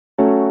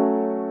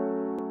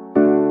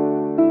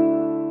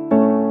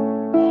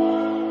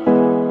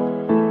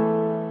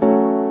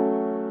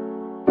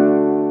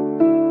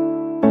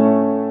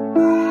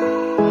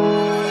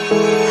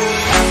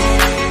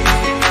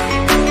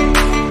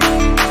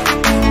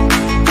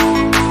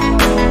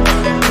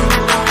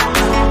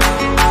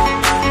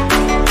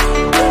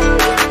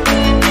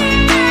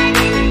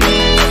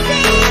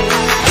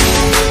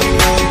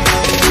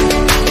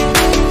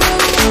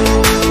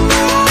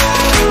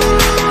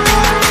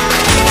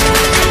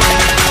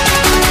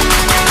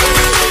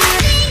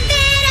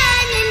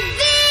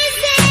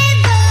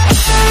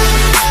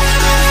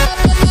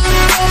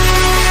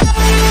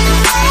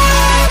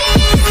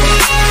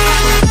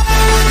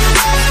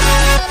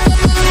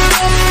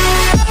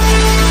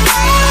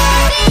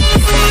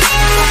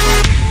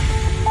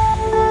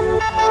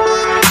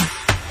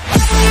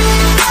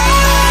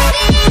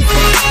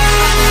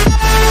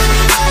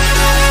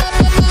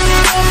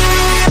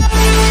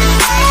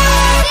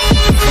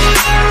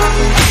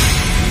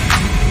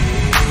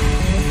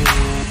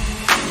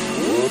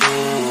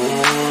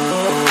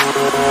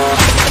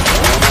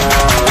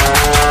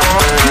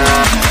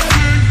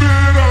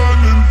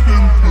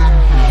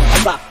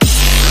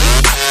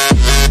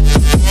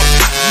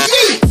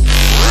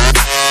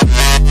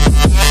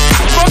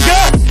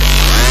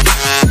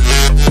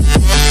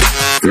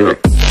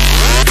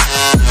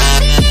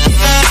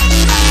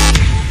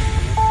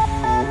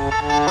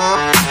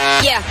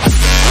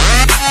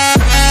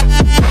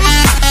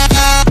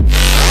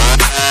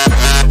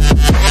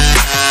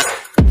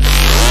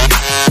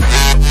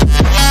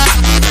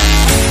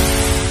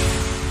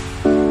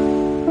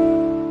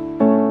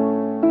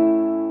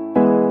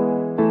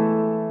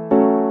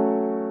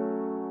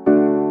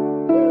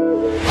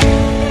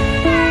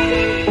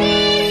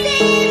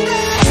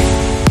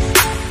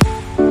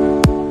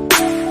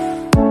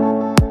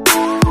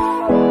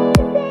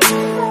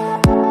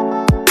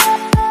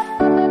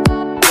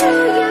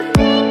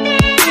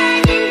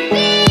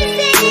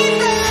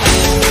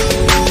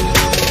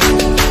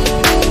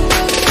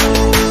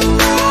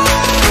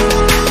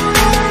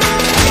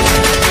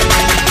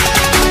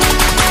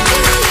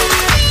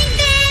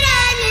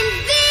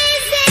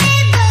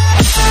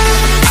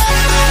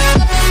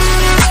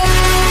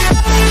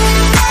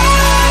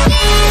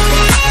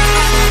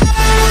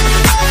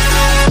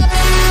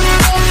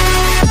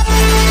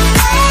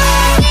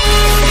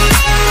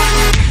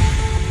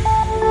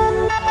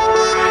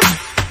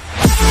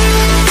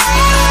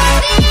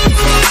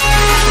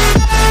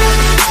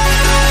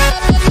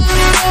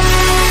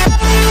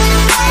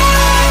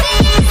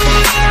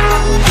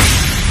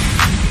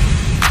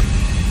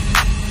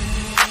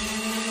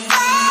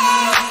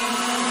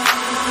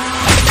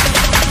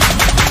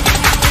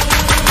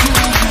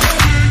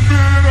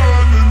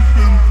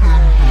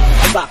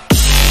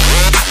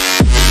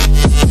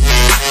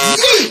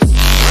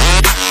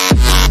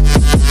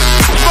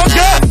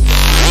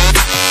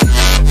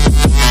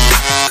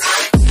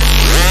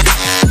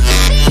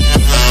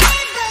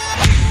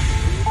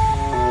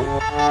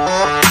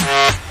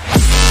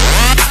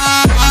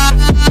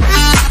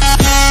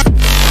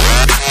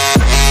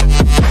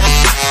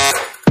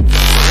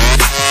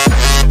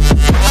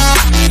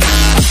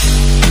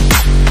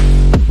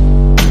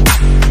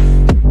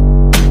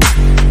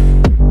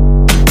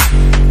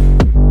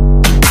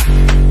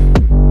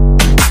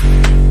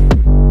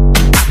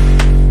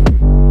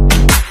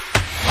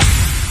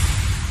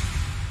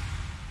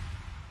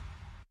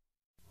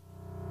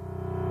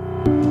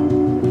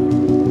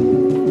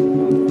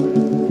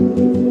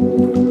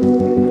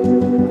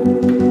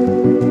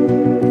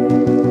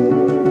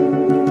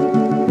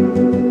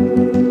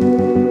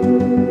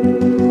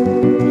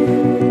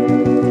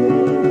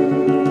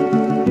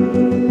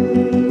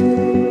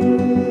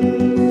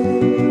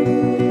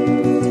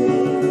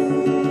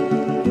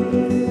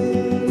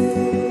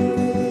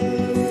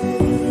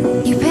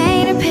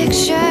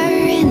picture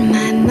in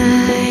my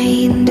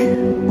mind.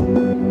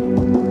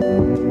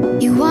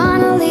 You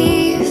wanna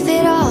leave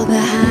it all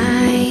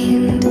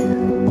behind,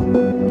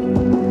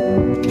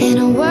 in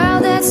a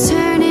world that's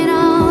turning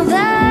all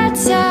the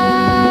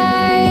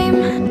time.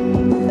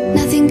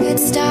 Nothing could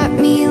stop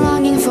me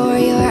longing for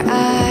your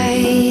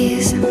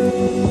eyes.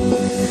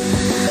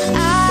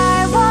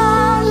 I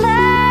won't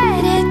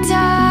let it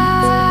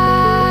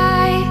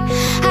die.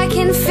 I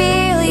can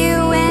feel you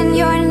when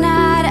you're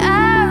not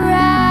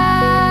around.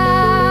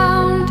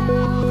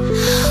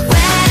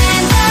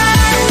 When the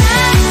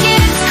night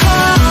gets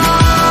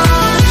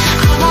cold,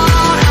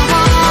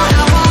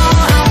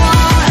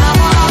 I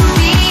won't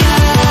be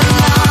alone.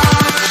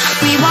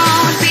 We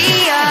won't be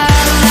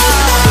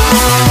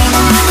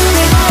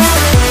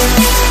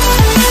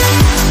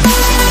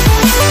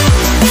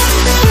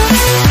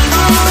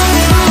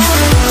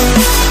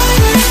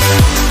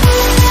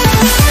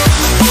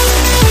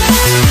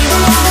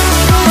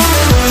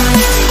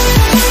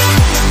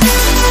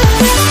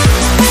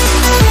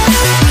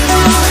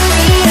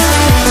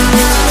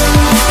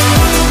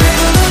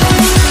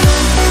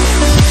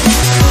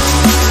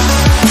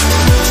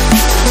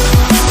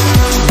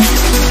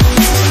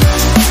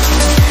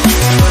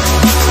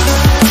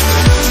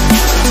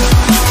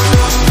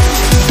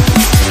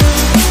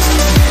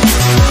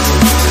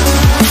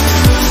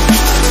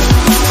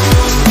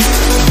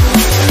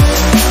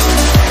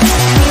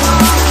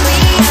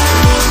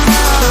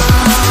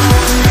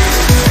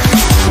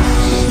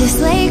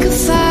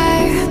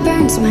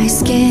my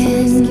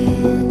skin.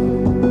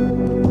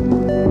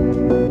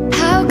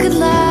 How could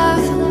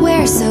love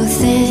wear so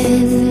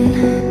thin?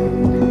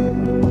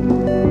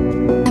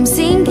 I'm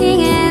sinking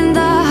in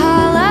the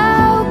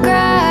hollow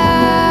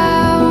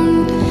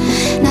ground.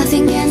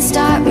 Nothing can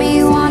stop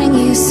me wanting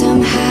you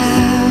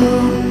somehow.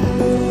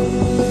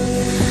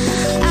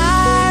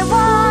 I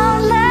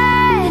won't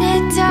let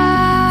it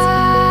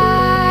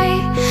die.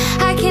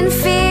 I can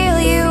feel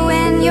you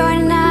when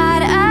you're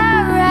not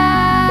around.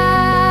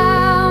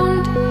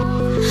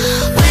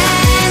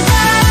 When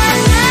the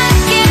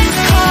night gets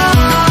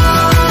cold,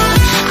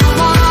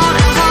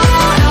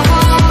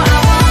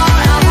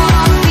 I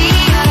won't be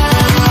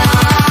alone.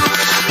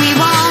 We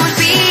won't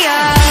be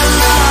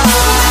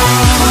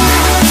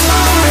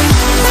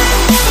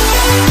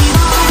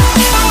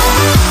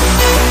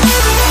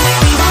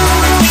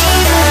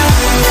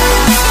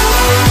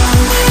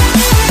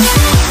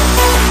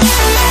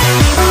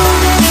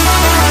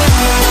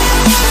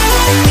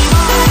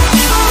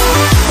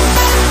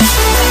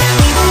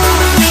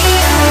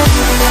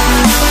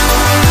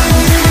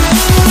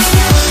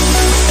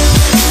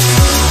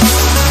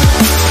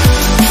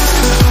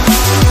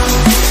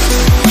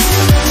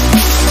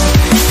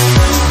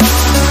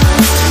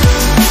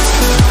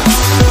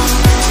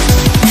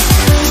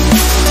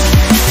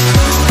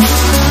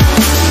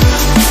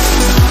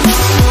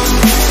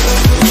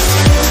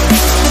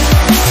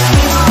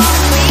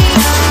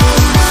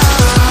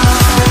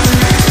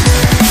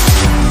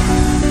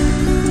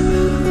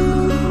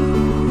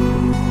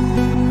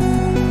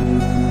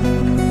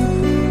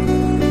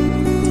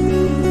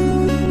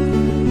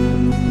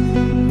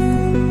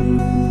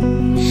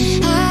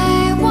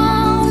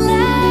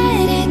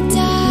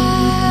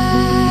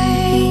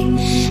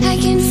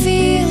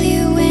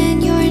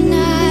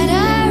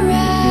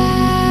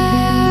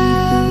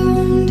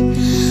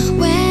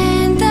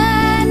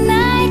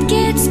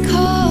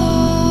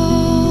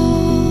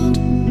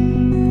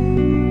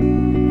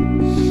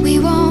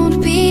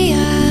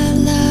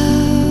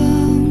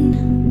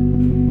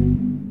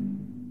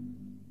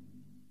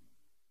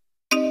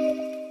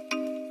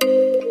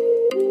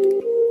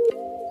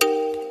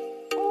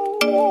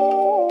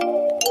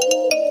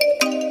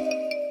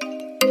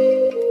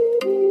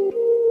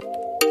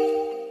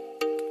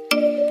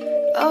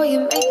Oh, you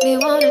make me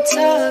wanna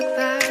talk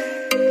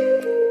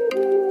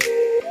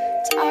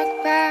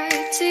back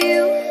to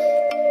you.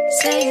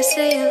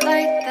 Say it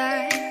like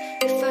that.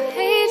 If I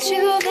hate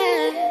you,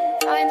 then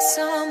find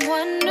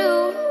someone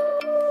new.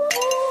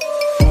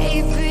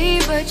 Baby,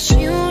 but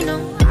you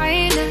know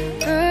I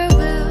never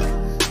will.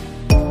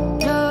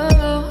 No,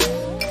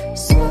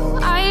 so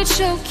I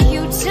choke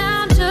you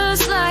down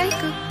just like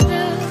a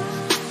pill.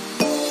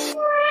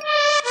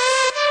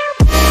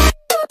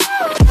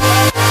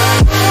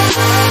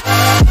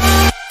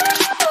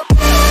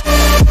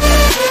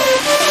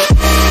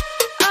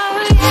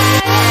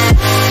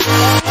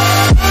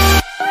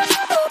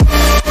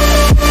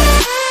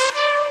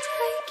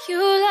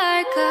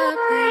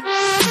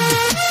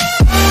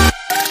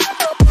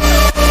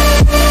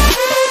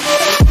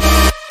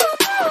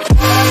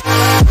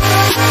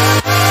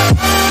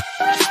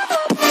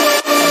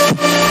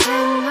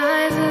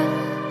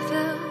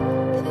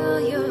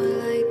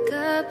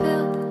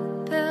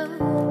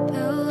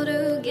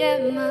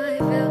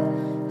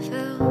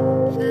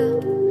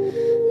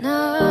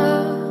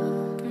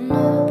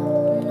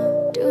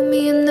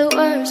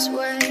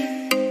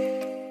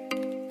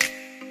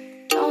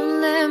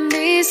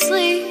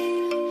 Sleep,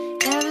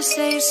 never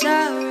say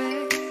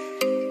sorry.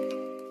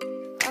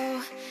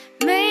 Oh,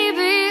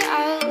 maybe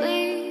I'll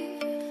leave.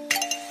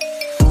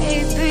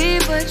 Maybe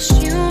but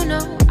you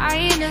know I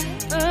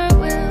never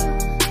will.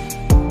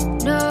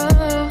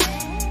 No,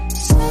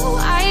 so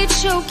I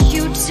choke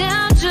you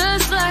down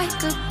just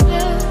like a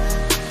pill.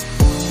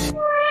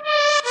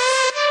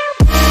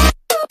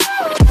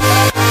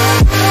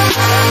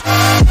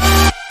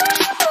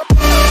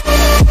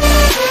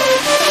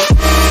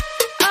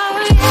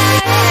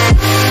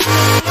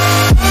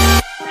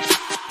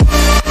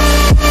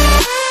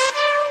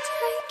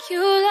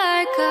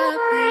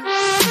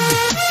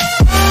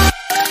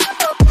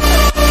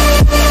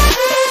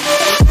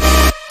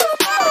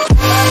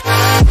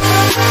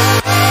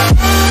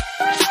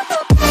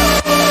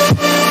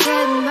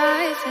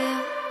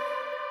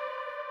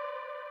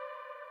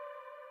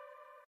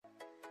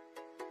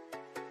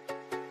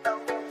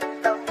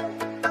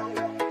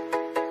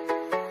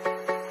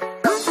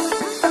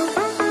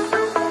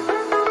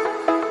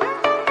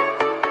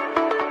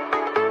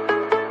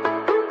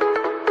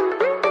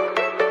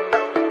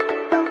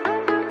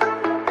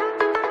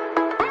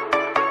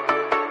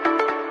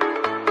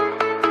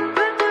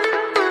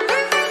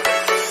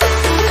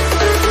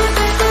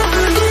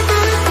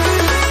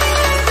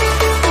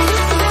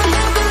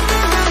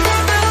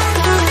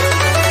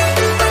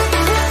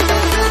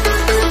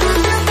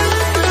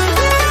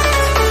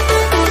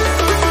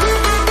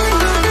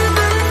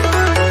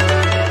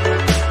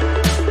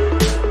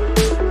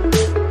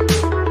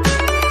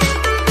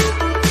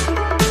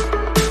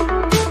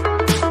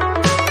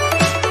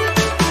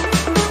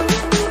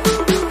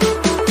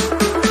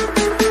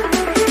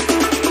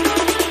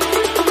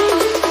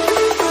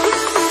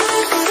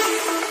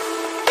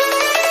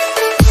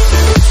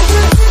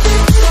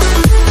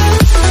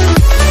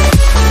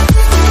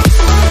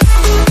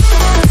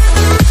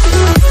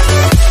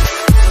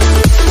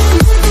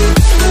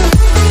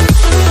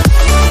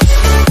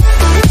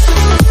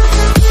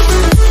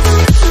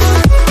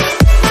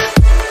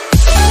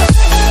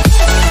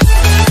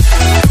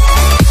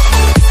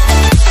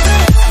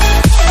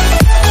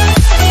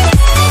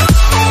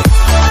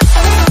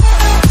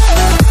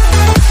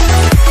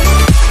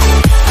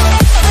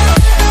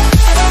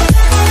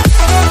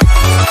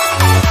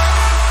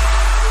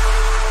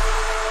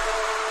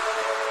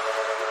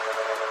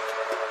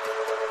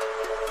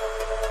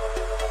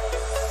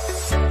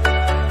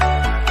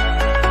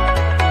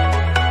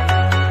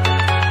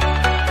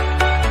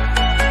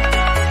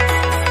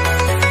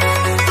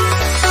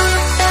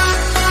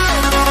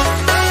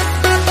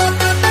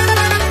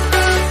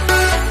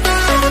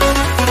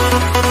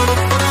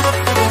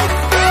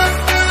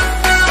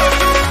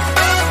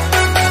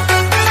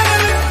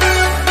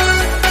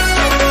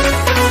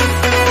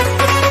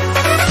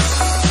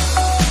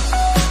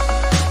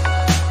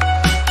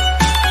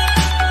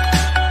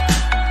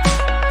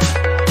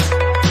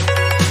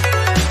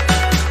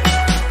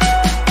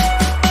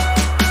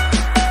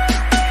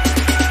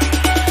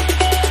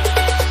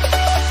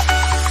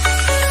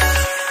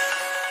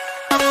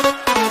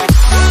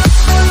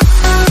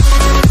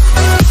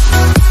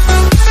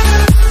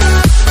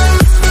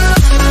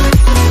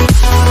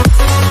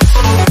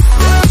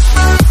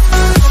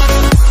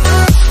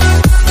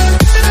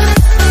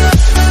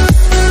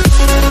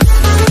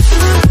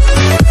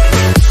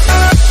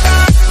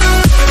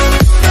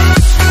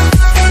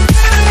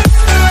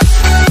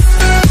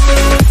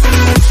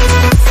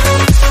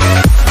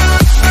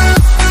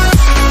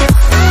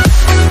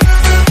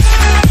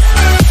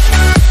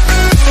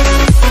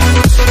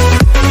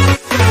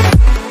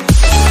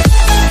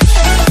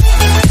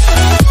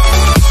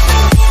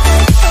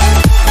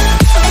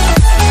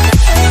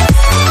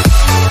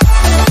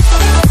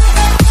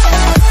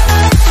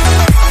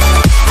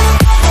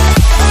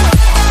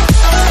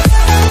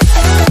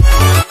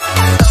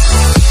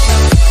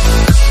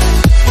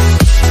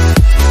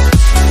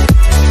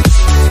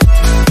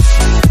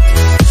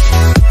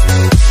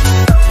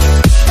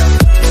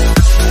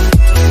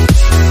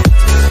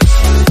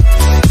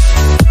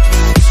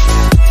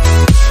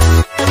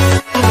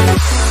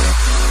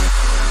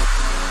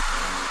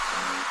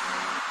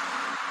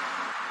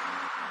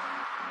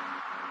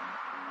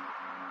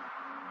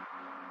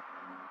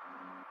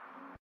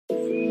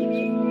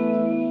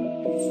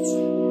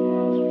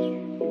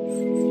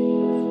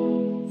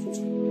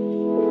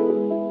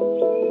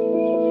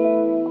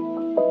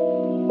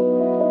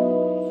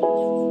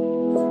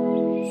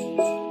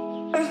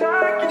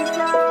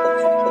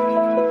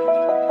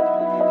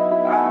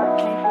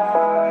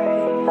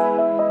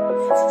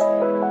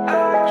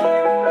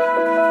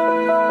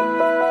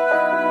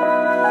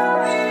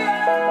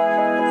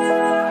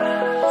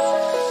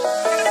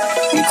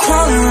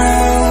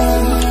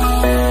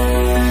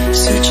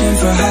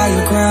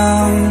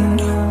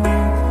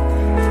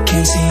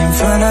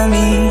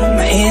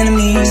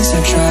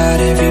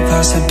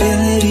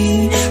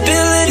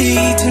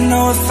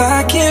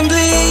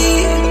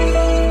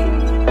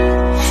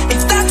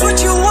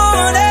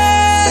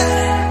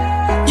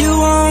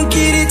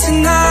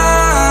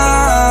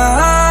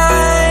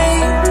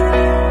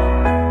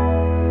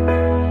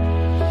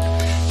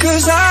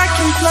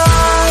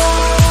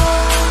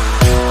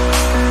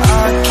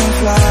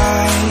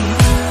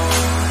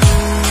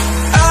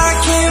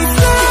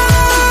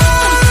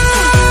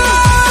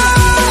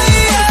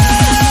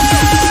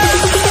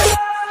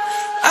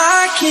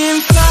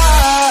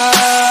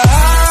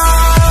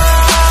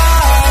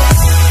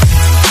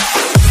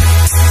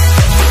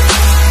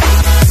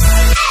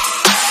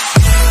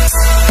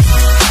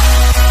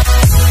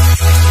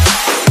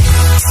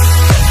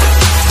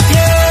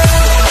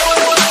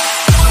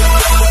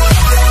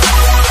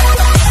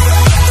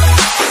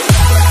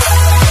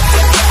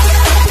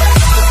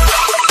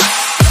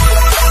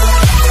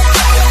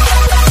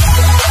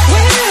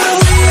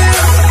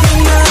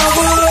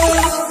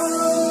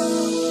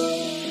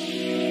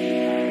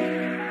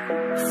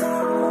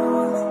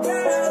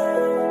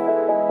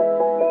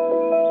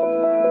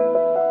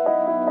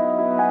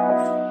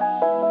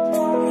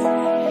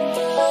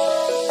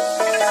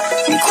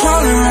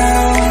 crawling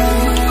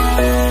around,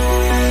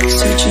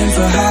 searching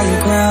for higher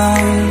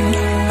ground.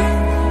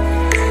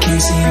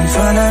 Can't see in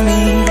front of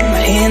me,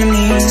 my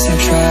enemies.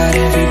 I've tried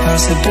every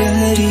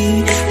possibility,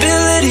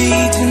 ability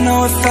to know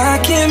if I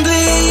can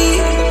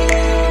bleed.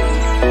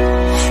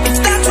 If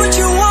that's what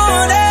you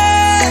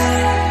wanted,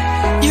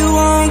 you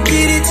won't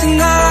get it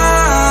tonight.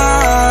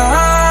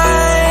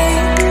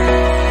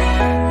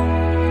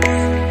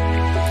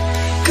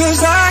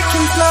 'Cause I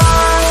can fly,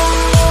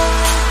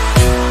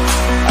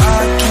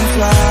 I can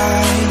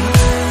fly,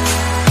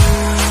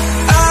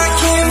 I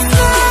can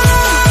fly,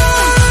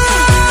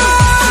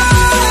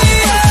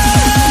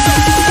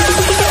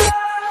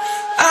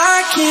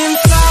 I can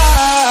fly.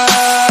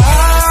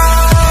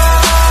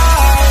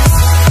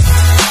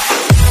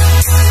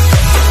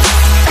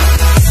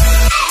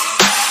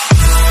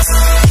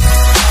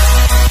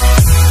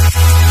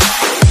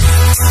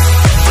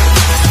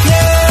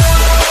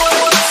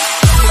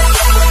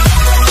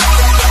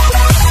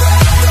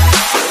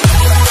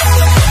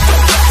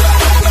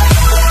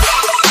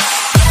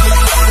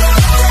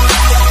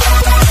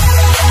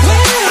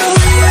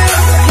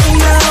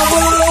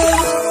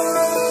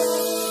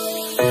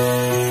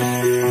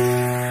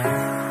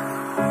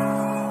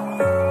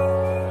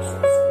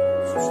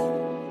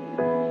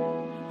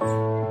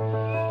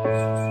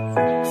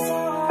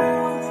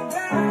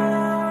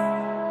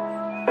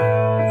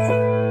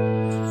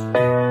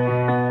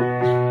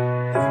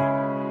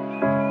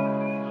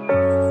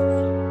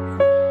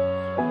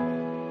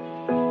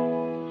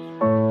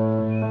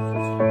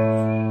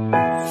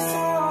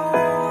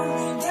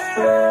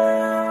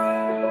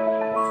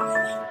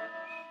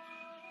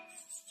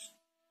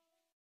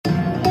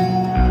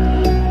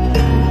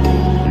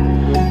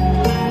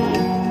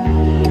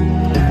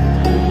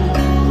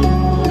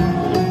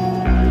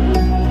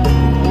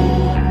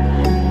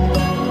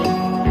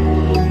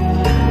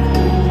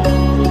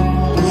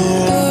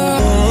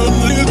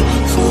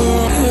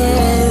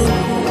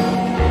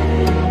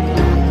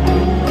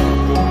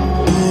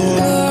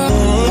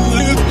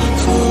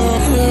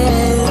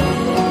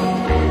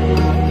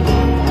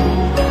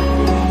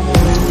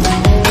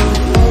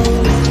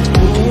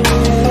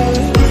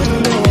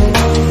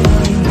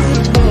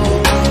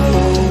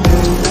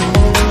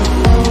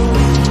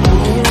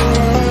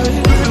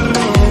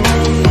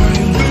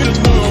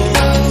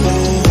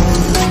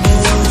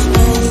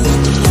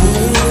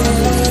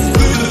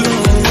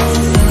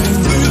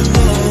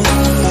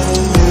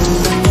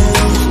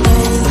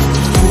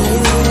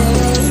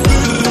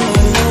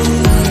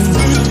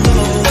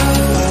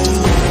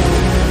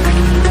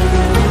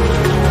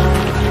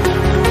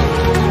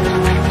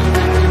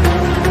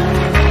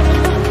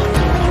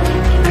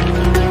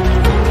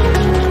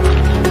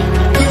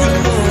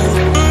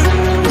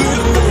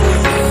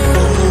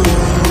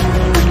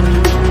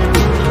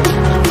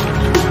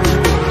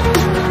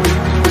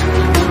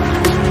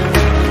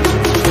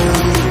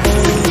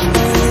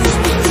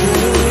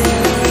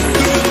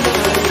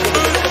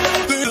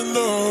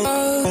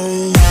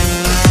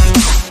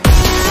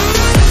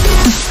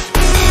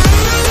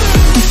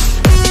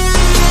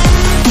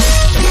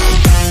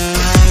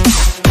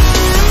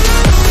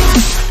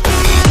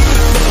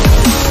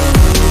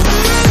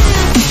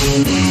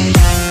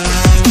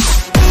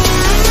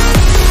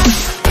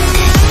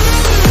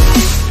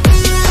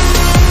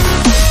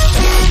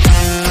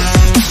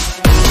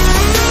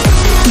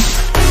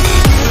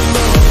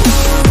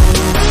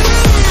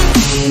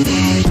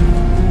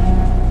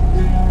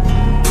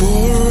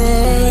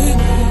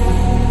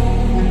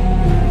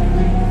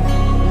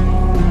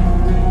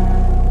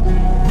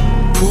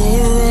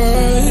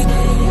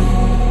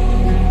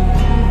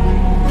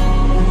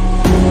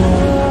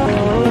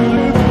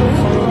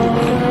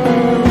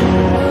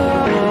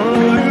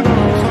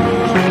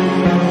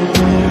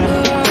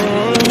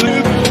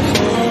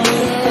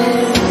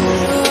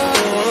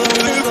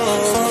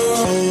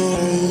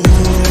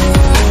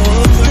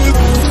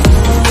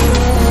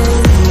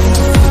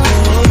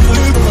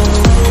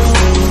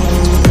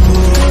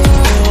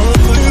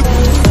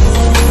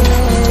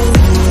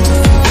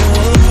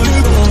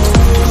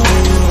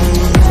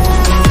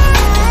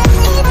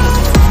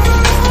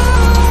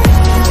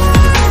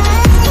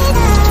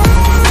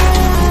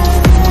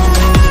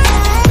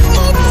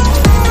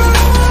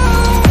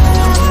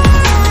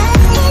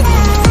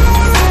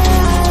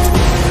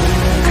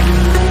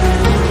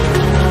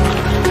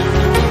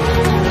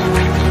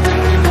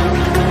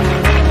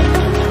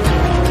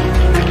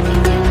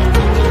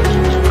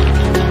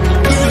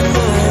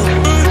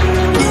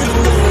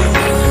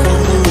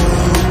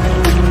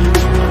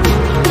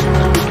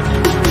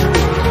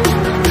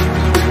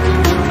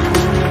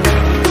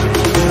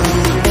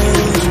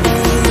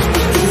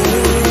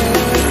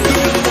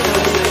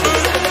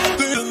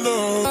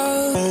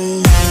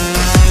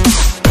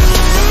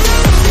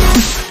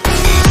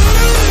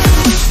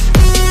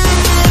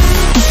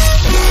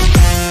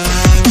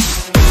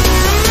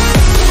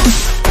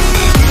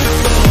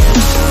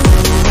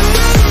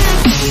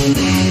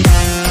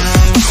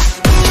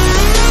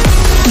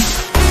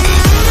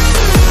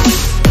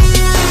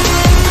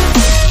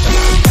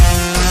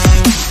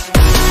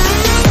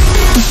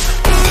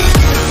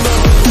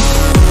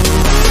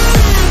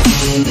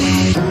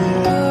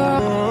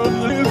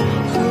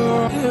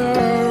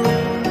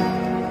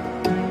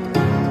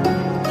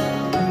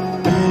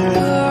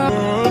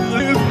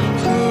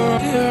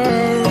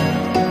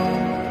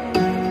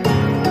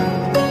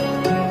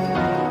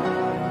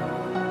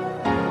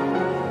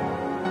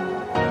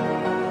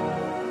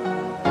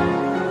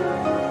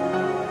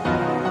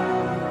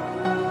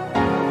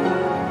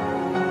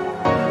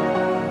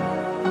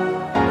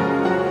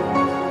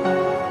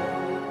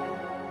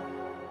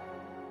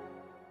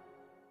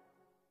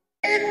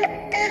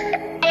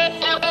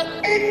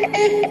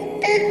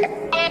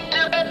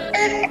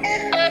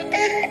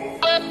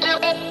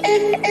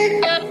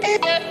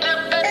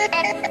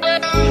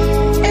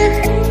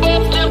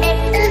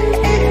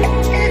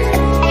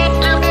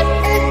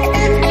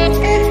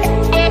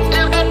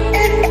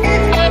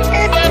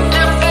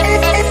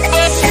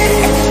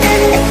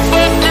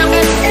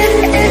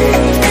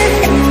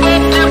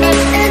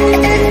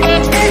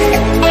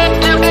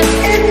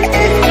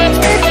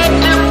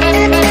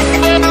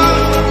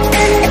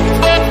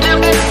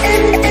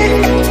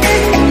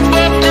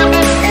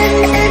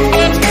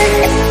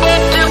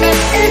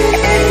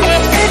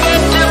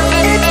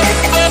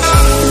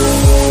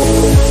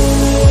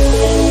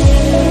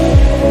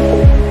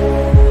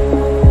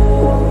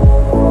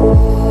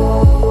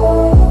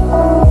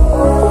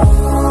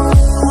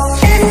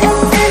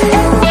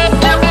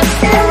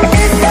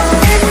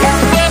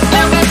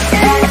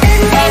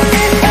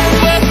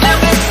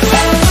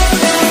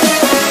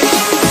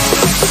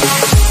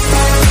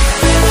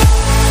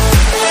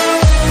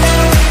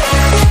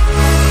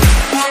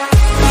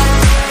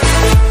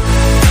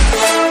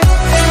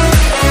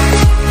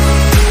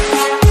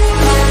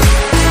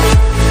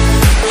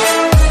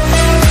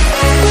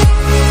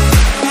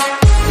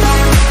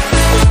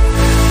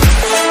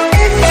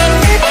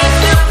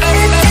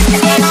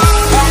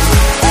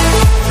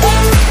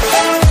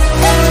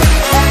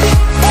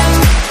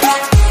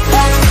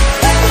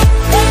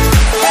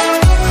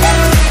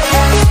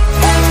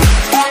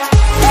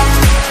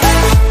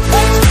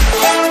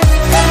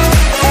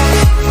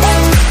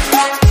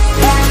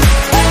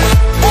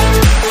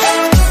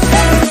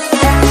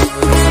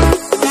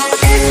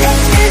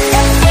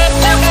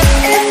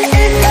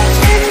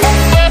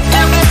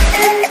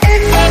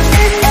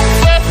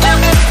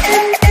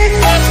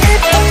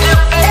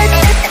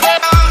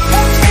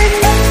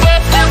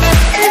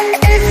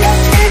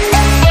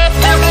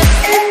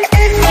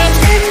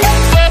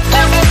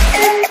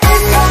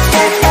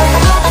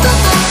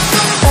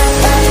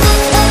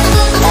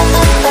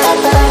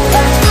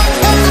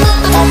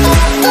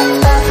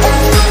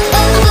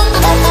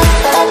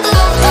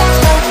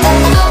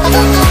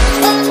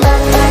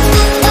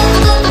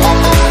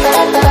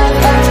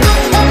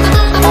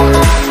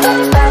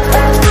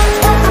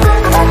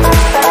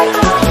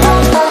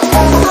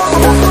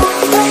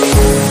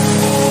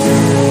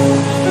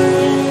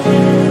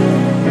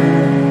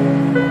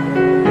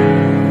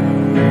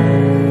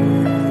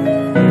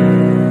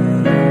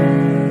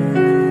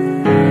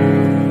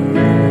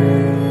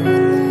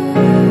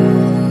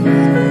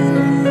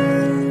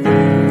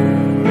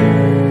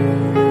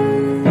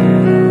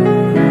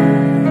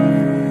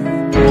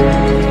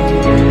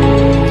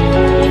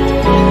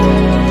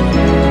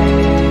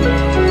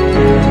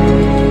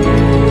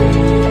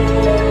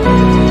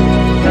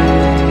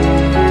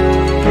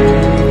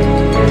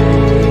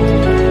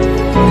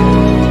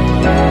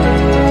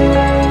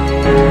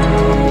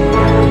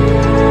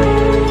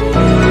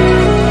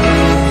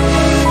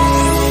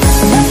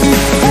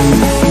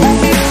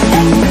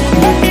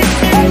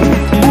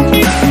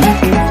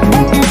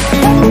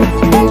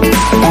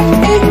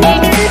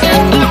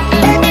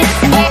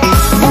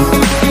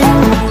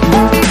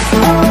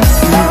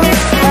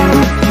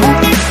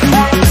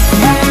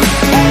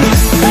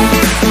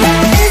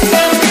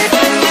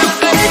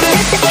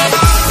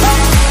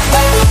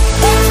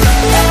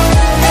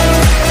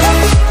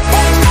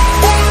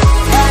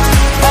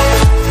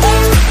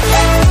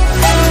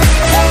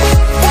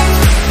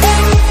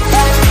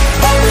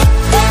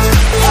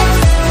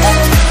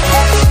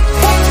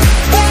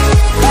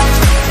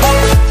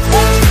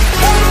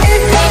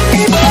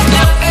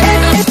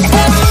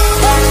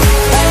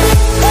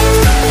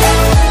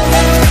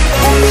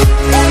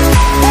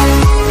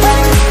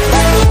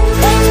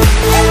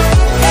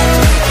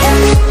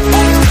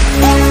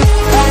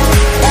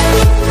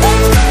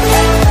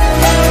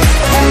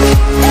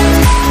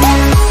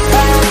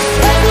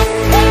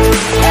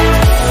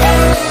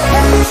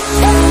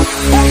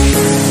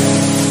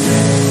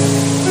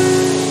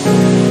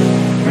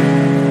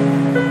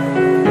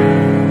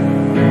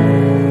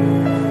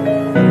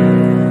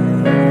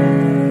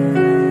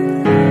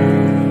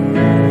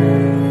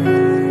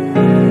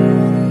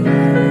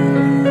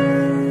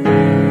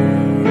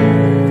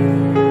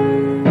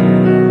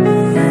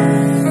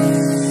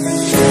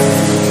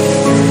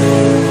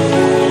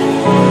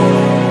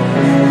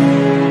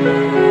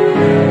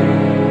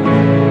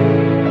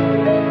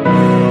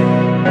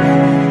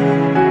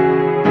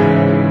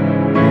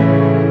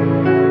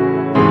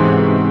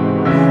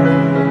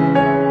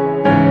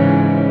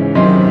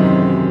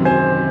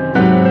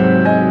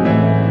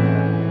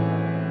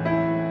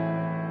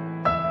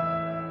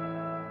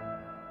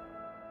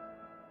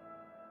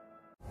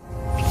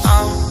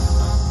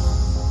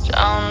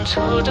 to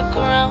the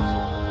ground.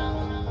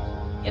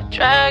 You're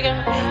dragging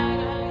me.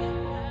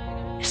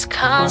 It's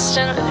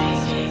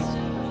constantly.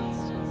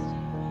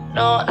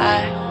 No,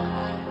 I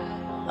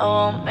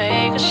won't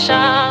make a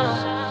sound.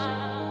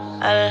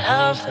 I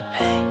love the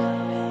pain.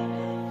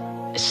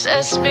 It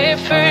sets me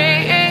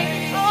free.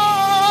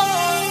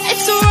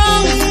 It's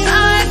wrong,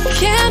 I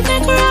can't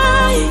make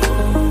right.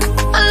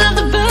 I love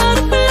the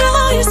butterfly.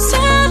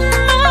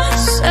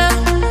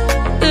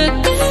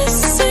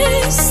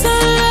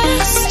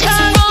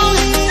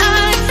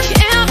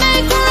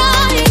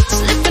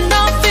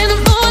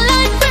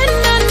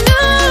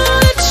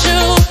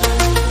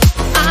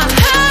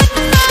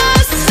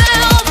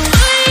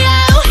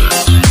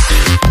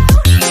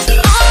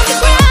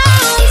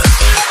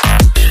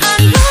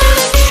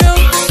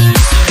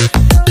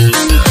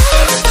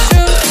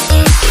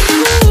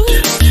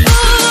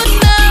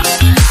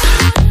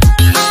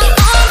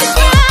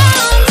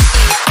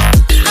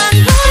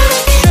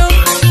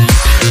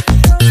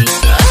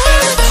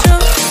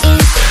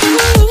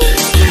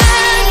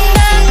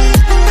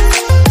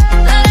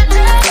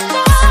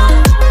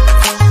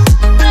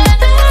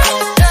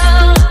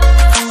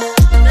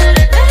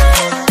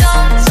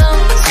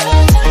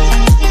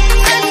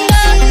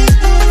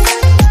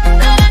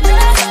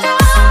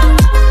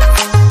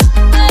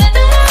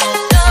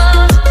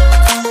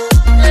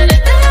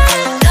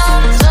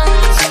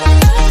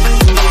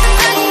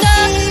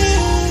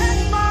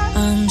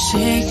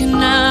 shaking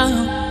now,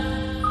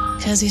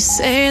 'cause you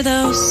say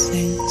those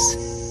things,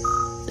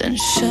 then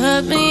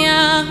shut me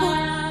out.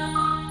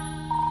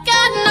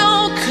 Got no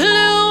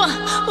clue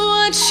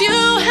what you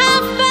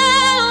have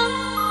found.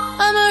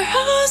 I'm a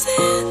rose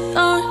in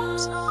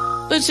thorns,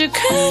 but you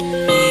cut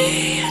me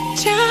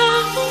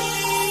down.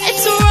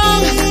 It's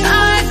wrong,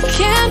 I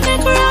can't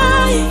make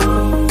right.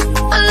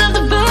 I love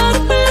the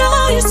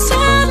butterfly you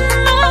set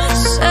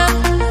myself,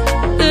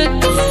 but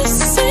this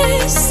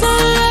is the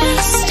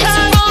last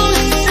time. It's wrong,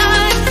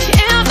 I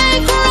can't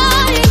make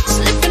right.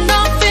 Slipping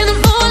off in the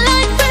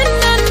moonlight when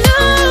I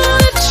knew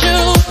the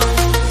truth.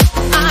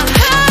 I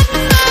hurt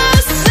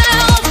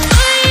myself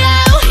for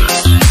you.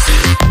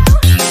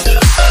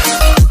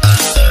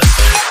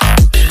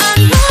 I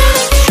know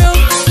the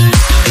truth.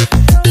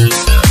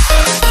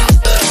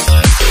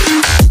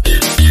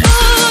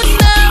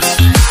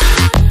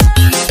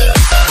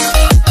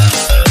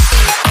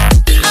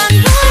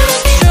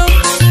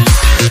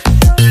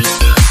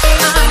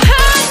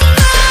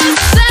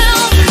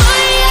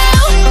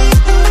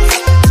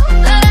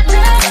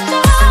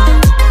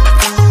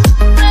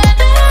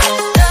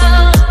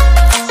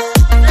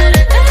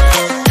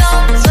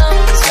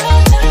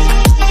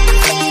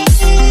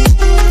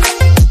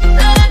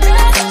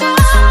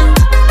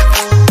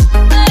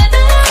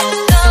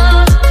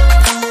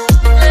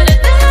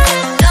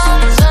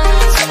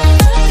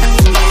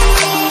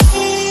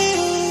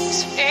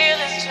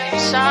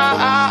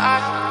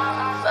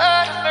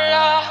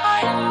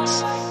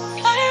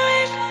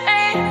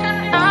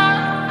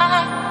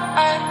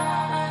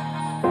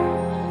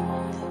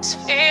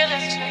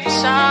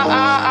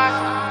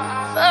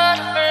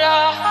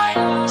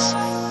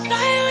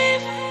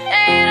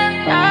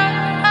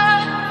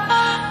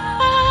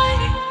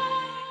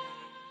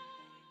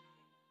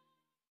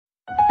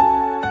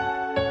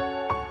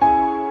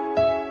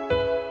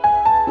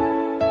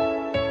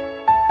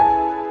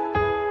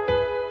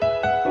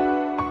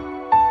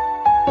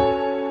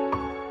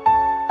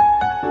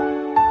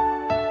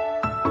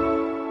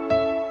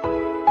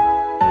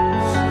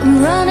 I'm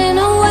running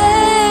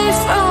away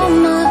from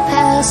the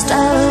past I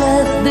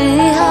left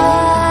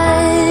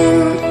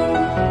behind.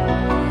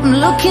 I'm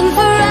looking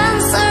for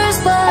answers,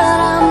 but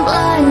I'm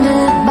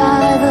blinded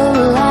by the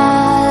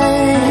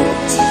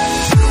light.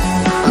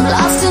 I'm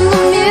lost in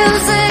the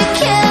music,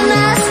 can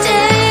I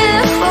stay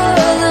here for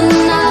the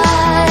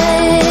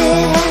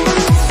night?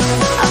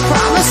 I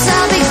promise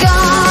I'll be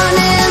gone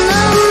in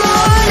the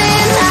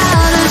morning,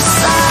 out of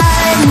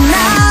sight and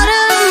out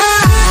of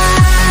mind.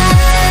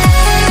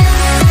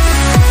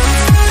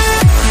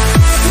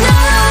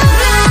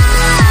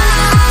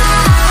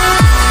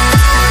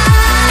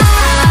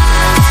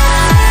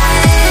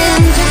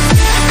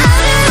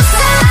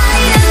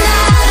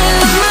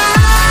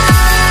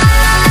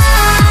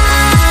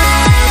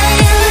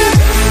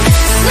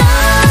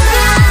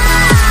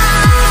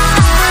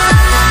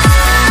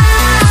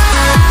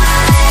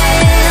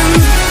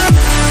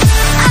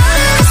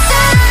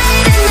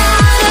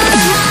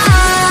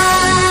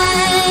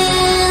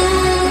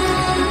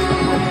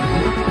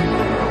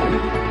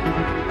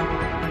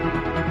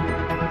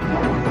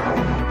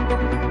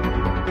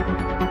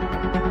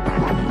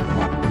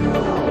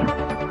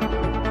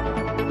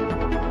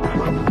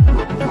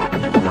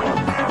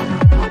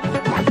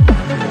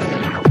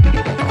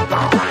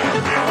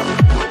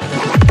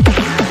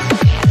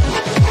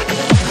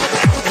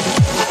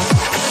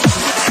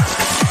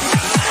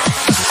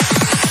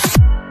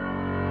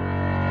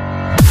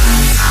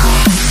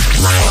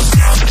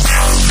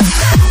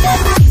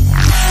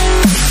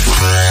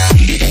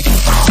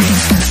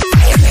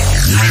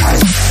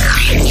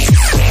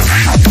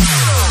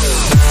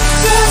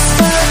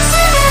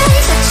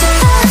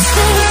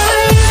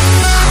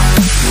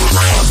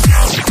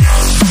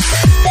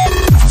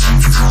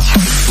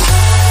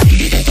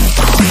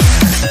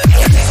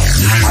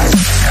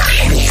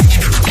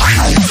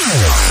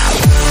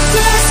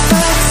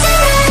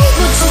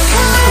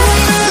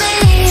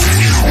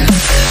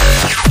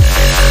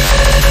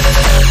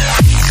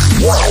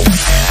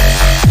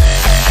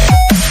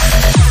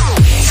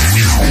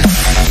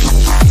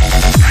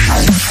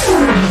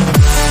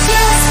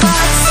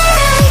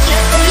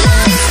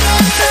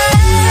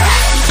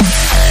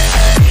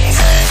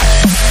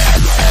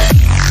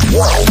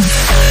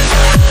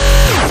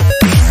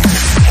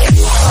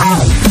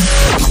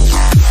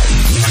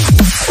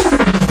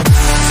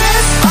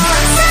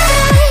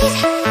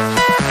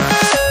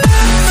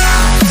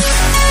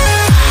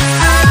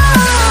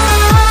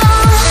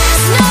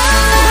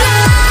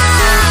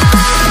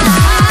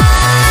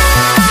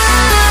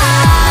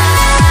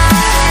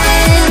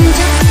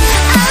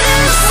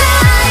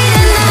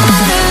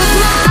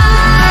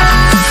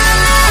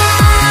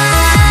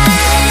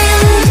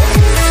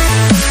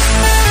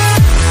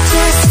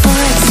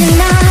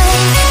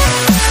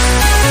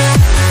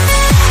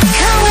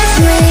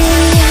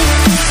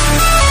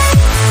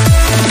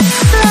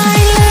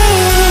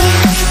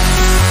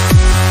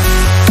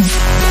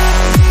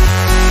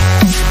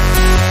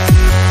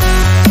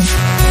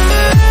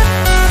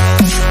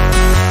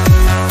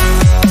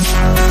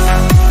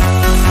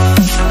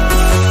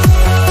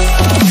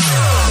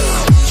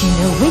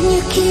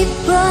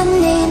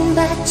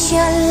 but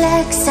your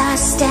legs are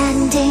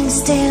standing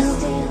still.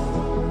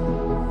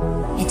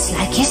 It's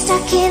like you're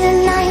stuck in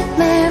a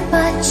nightmare,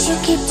 but you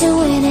keep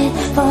doing it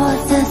for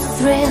the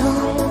thrill.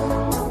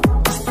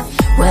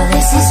 Well,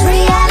 this is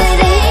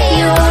reality,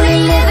 you only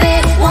live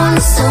it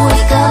once, so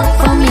wake up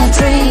from your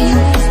dream.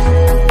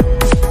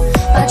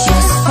 But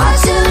just for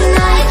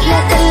tonight,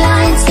 let the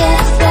lines get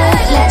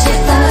blurred, let your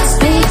thoughts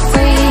be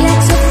free,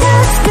 let your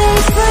thoughts be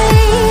free.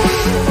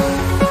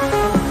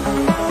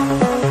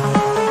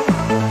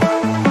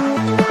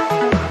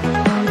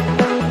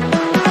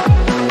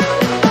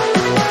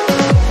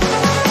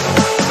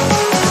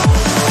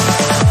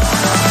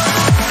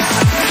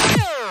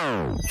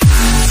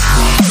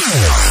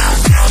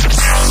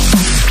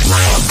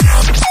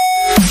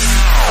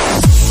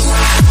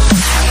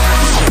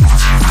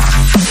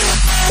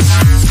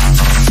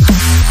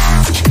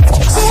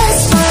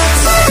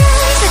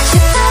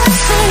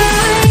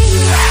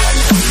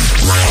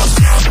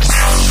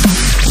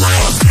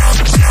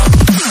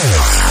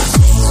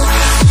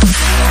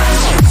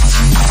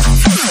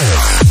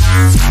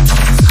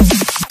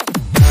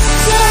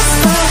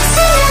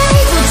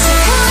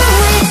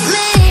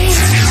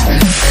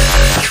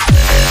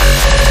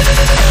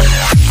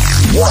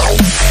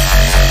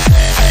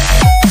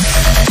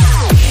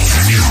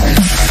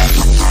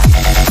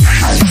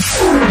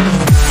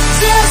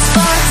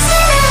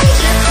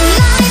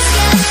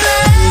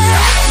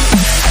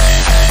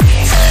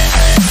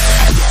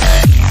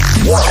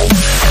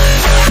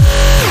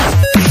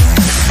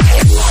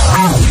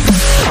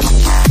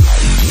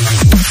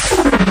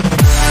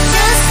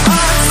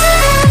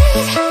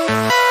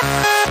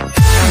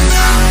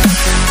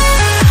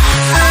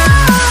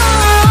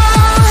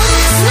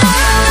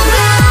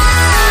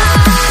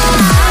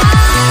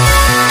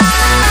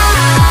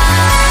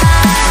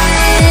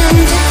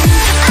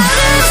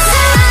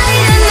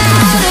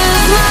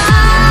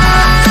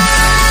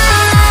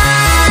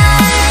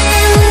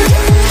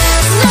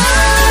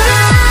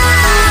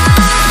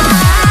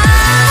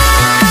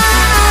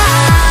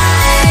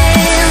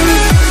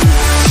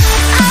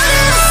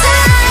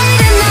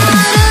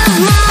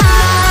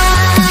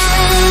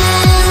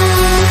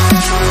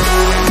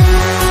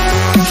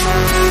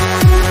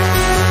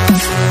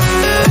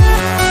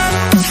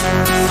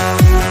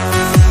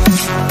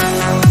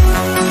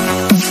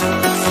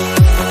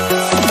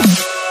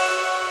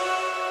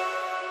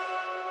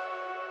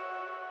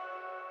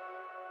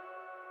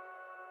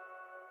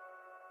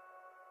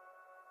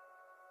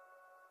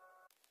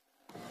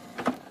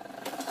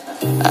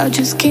 I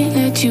just can't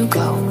let you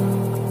go.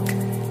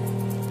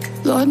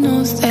 Lord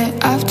knows that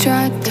I've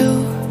tried to.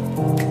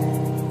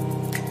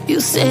 You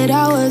said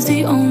I was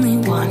the only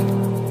one.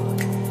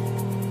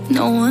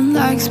 No one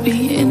likes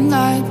being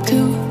lied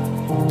to.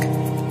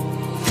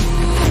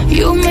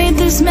 You made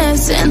this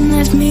mess and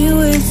left me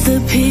with the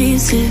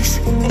pieces.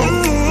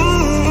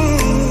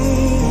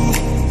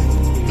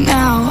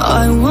 Now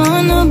I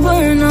wanna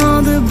burn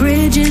all the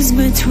bridges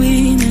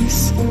between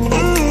us.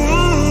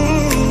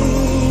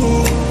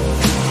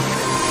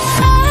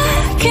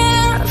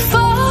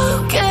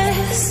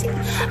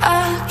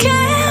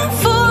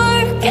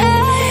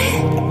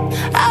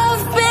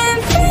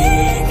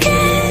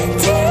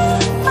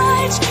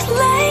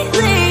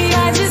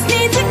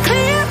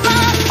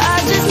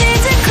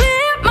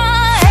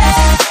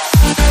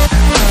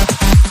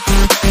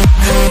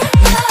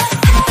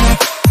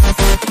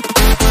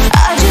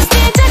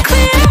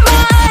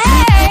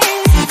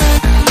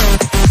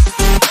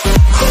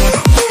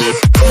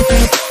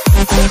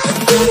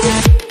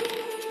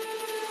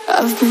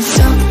 I've been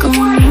stuck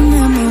on a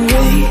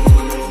memory,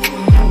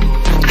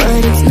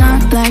 but it's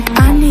not like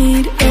I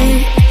need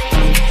it.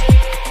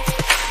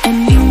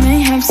 And we may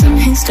have some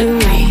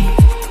history,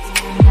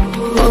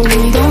 but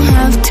we don't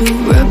have to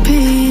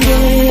repeat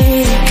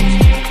it.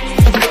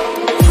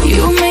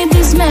 You made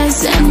this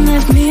mess and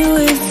left me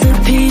with the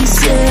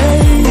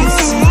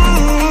pieces.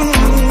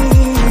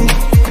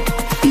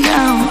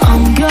 Now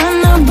I'm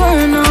gonna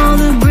burn all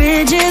the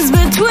bridges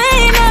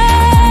between us.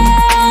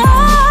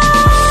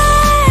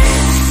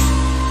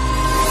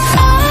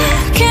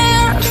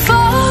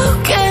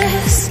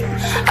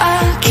 I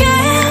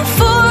can't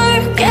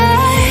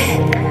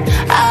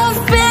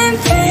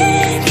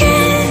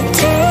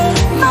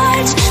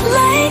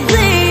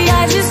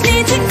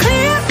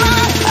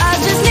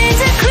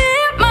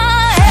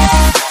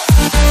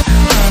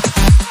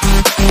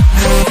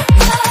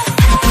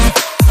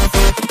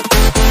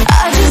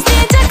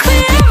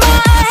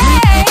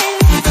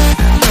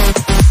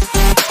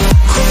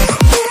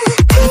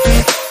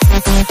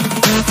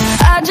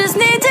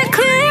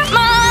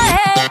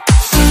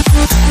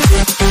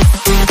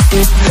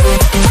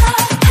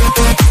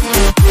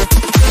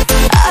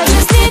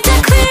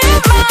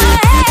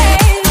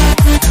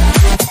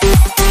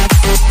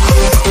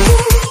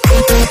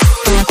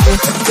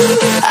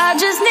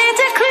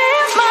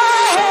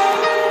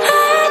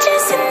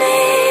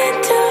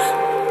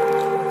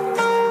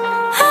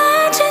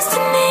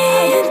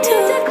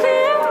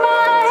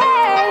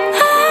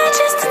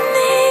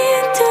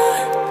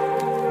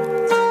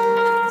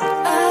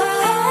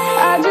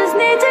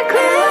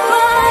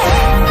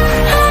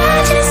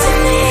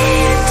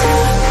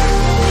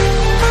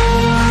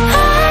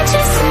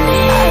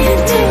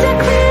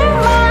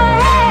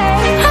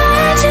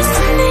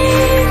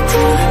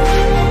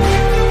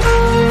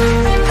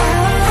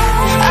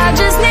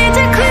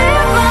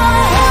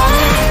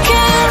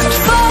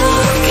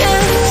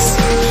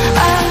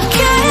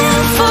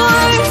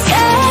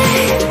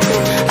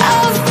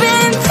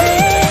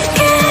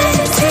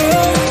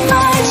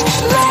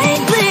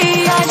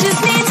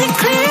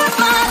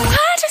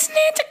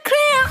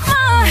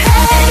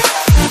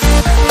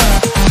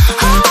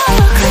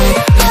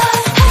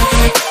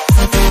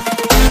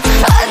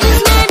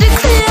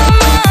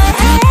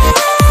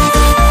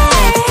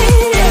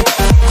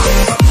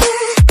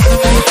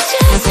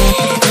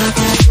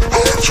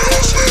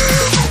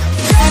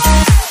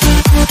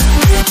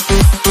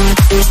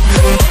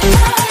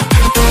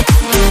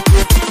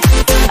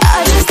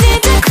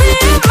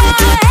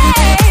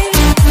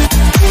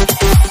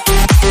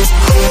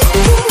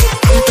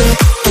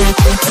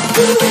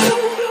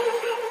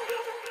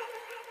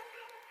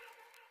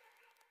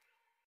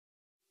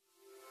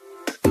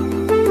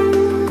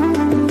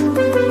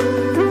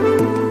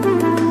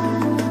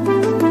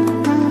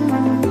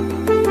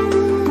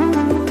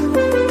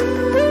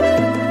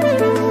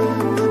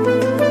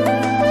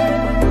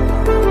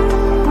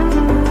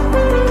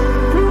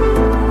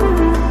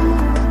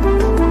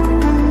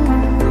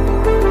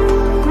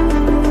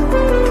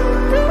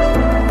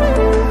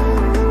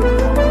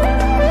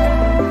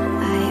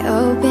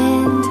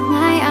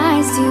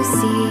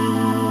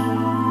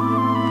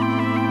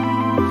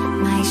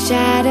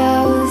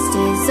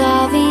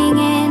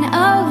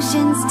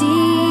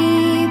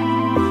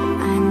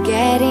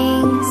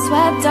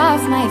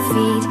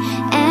feet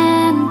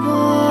and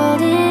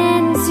pulled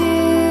into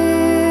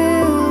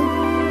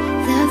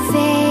the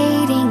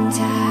fading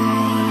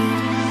tide.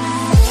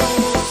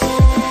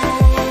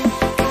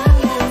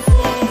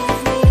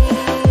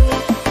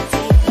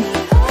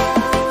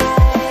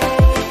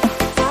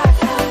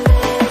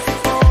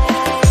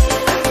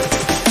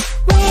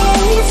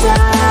 Waves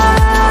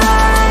are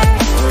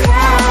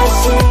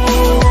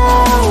crashing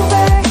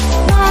over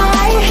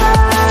my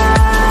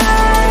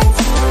heart.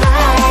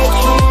 I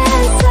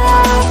can't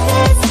stop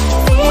this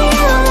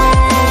feeling.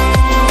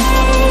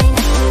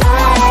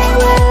 I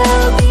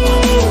will be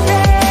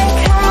recovered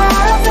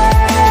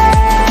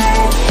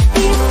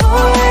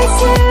before tomorrow.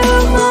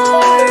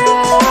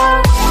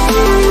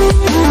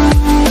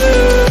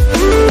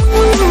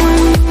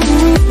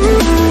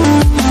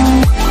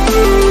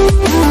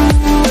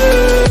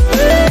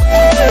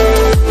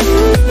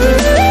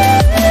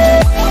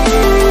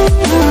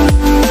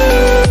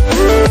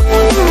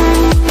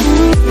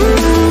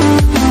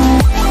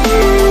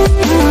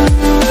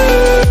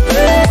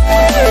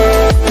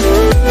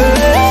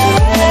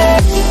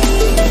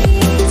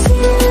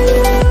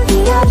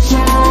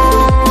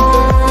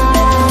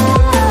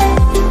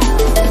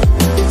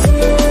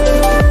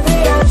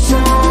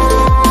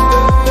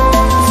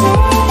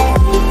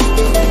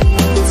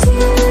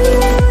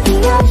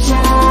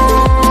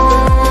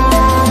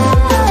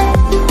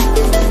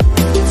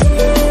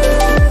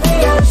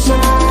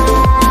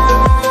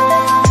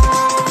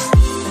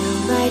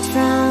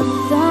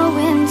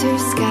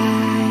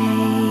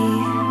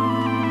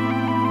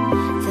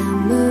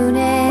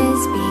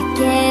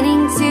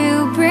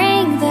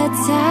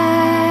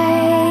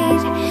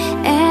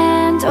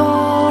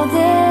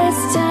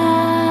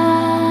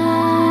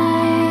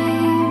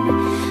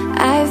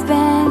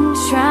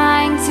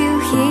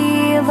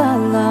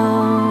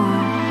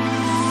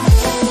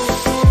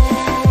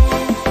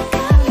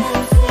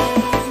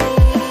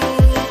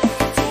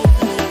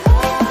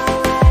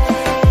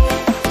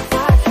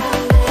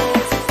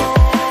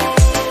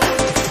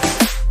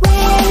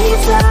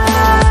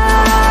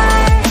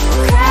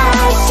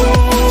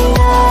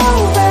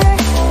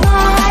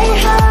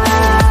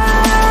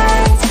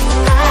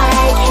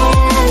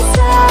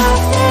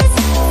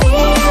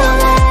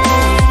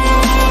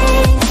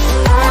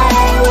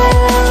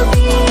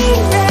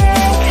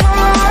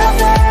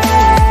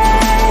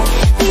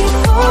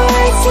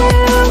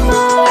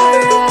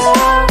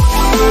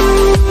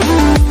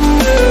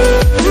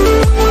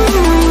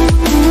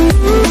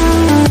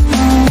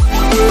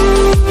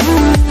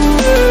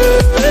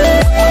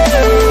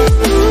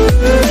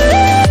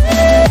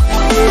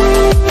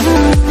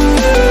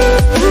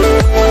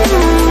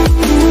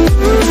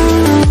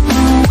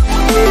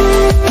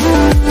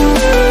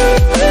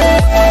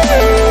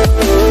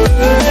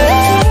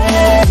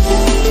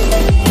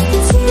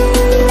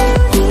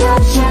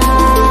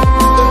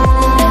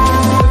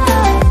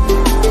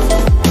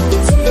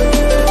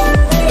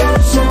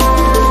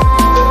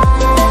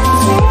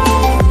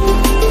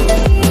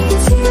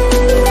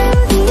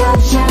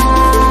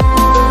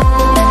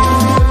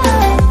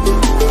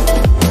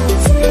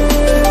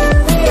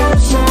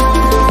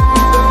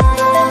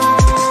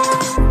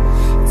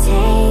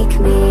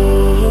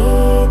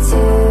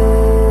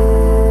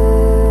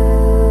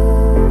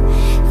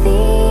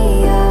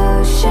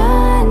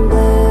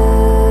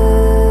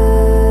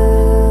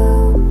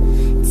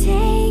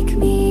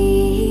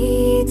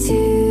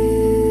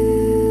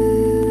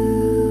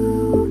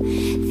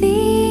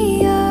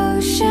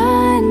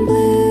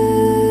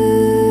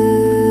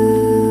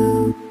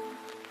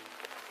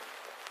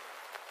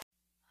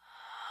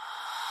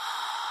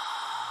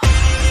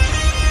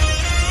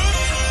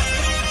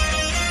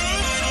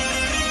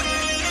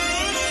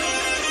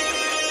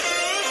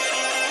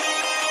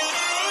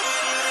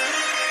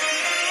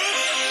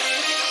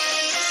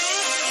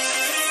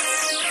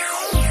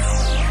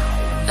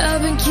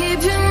 I've been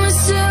keeping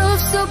myself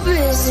so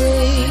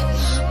busy,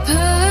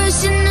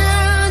 pushing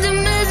out the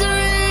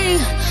misery,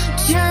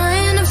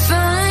 trying to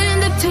find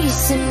the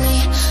peace in me.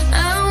 I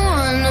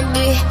wanna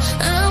be,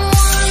 I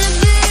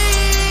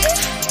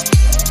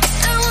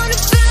wanna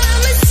find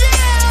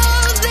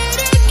myself, but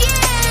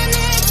again,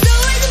 it's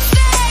always a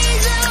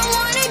phase. I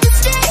wanted to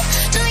stay,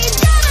 no you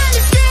don't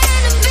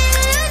understand. I've been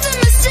losing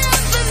myself,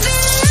 I've been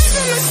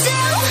losing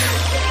myself.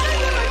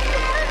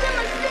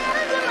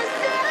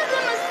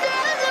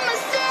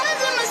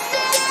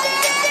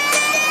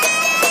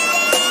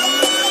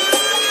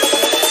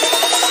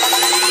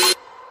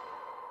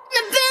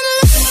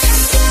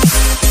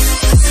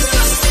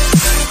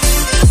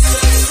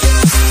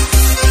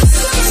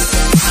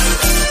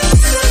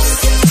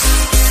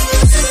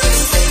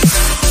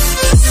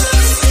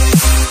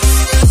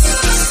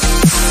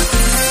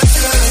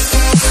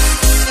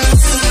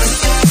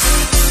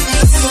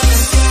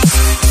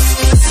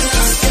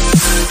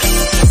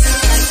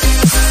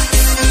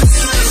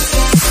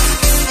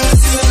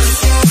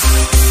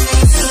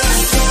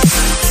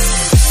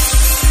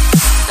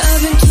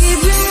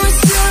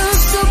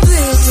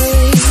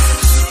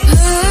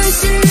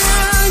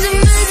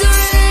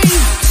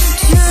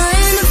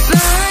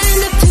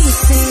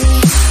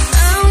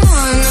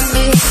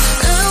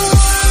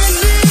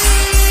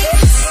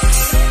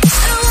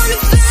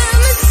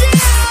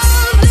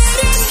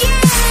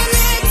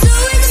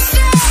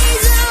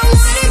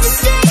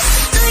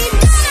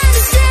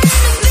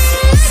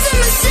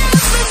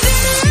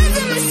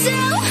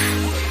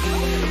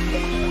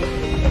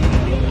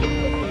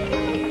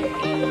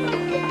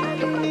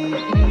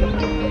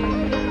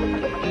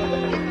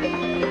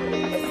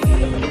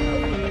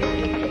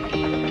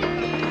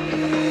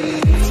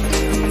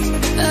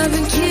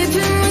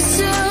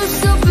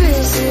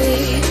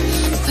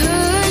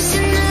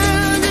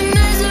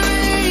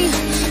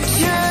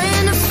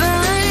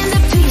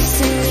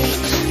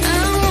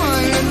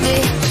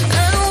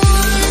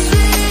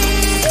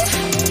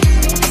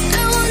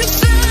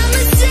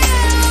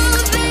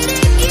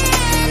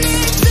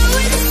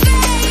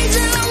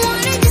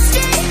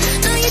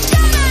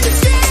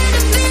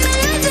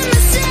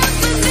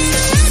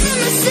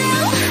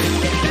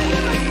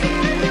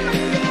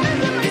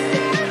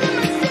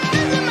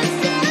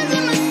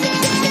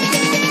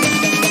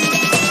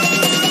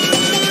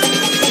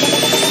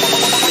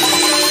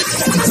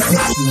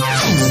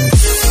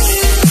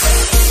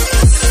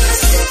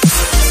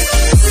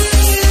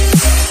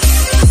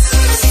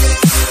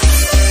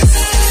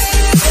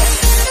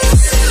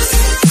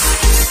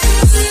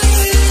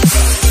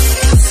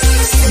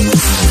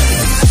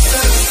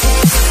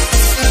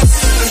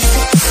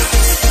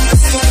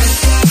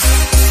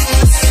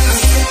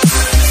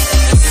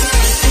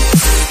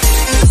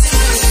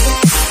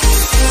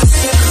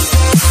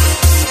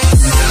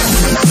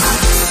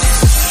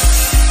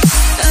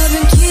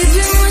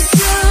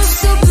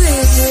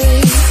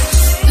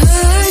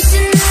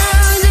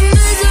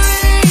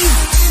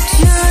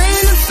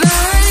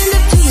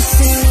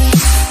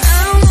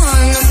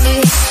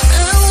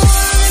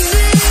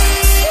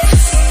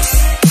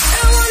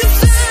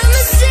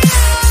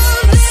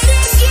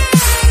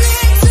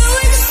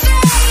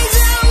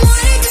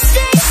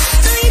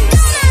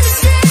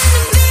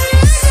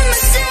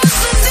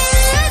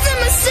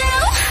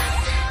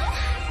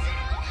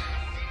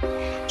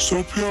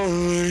 So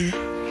purely,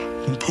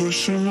 been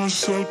pushing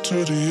myself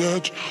to the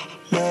edge,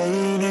 not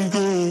letting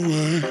go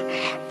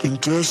away. Been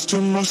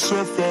testing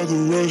myself by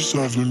the worst.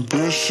 I've been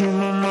pushing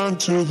my mind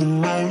to the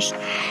most.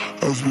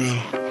 I've been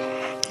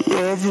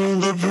loving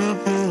the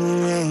people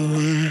around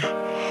me,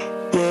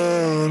 but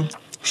I'm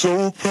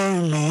so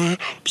paranoid,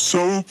 I'm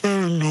so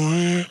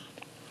paranoid,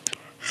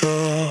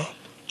 yeah.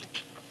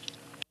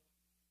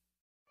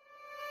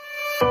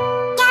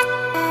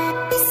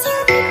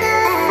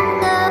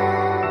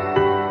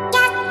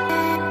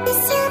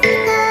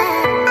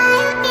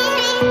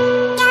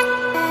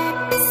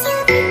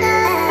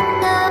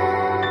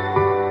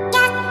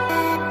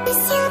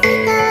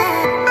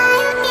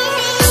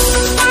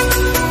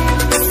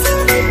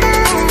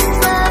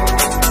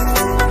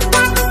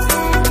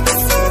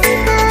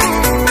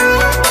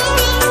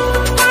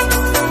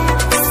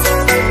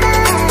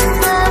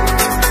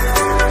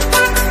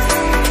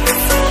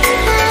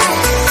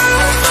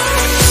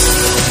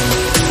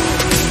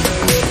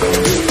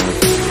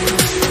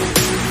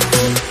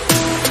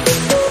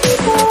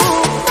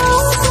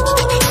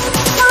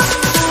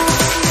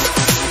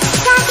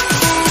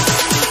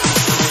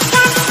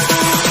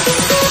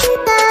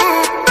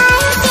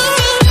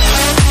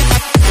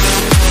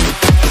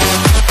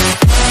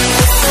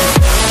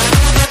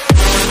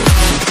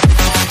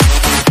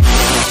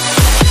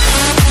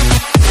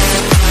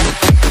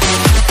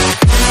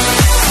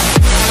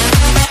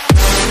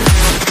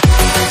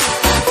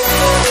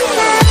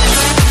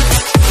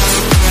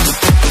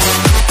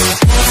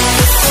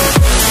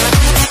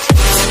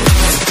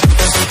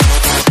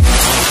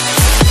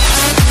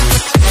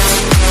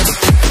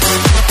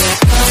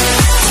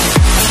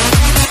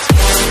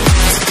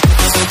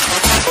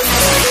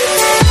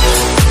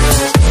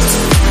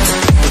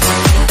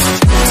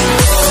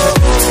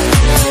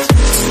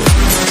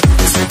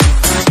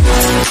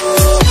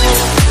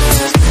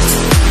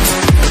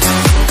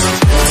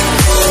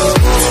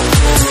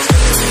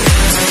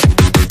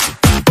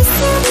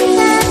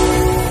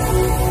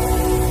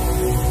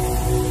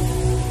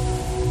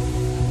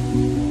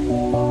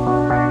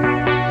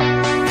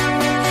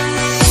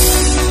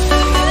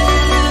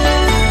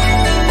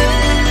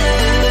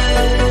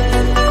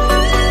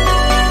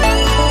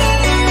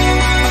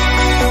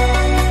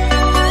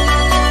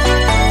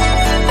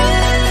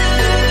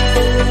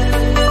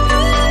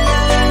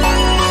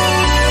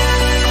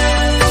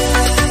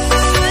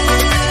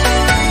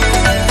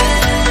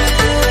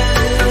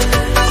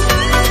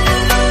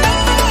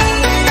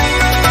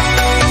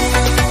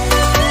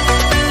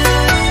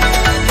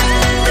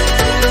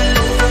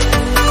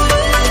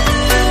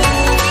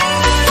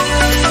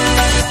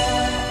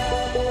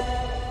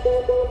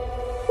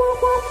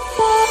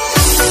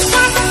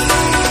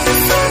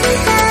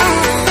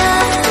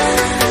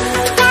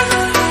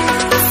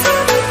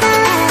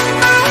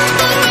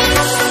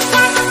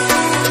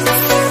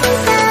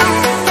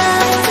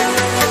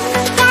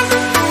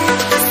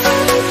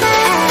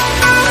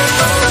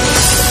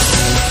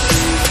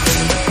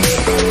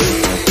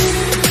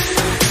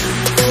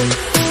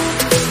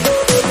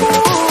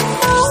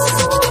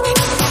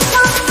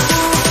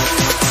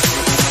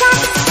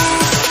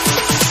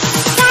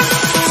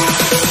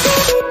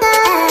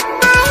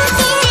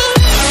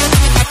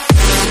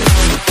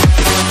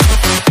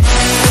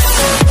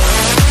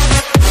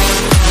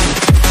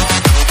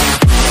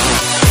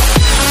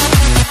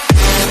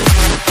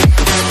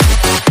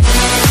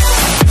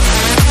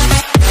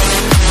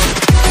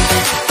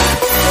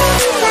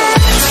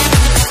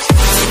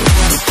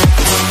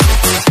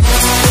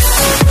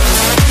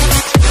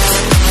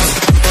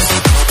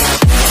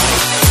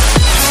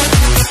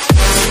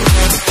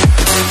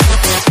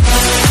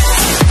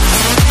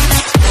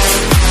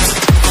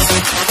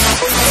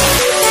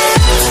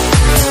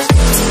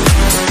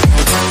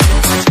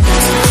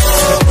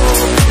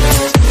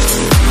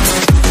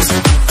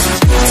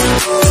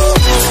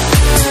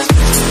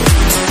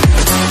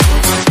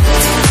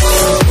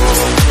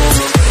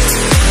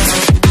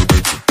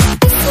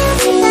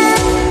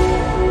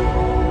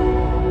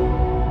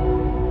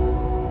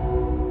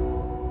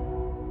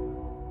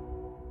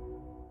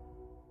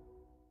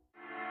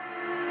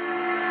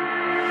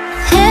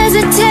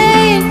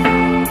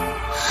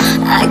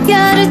 I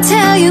gotta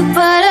tell you,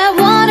 but I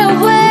wanna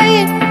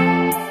wait.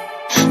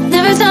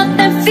 Never thought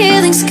that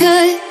feelings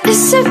could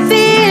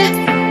disappear.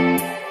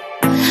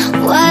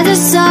 Why the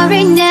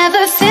sorry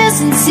never feels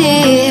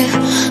sincere?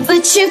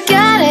 But you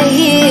gotta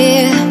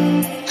hear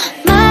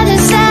my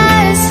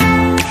desires.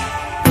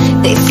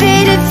 They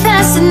faded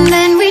fast and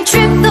then we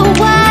tripped the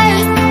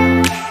wire.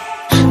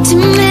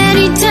 Too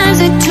many times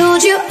I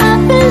told you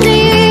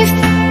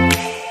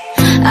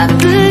I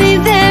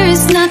believe there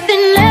is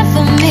nothing left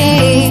for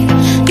me,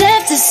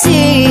 left to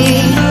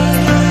see.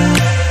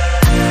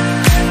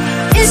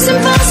 It's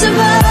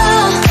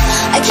impossible,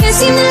 I can't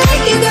seem to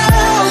let you go.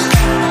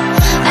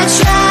 I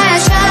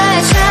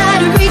try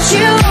to reach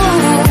you.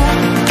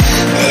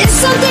 It's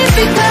so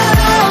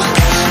difficult,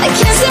 I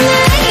can't seem to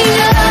let you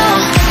know.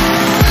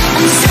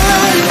 I'm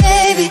sorry,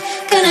 baby,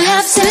 gonna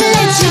have to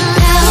let you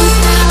down.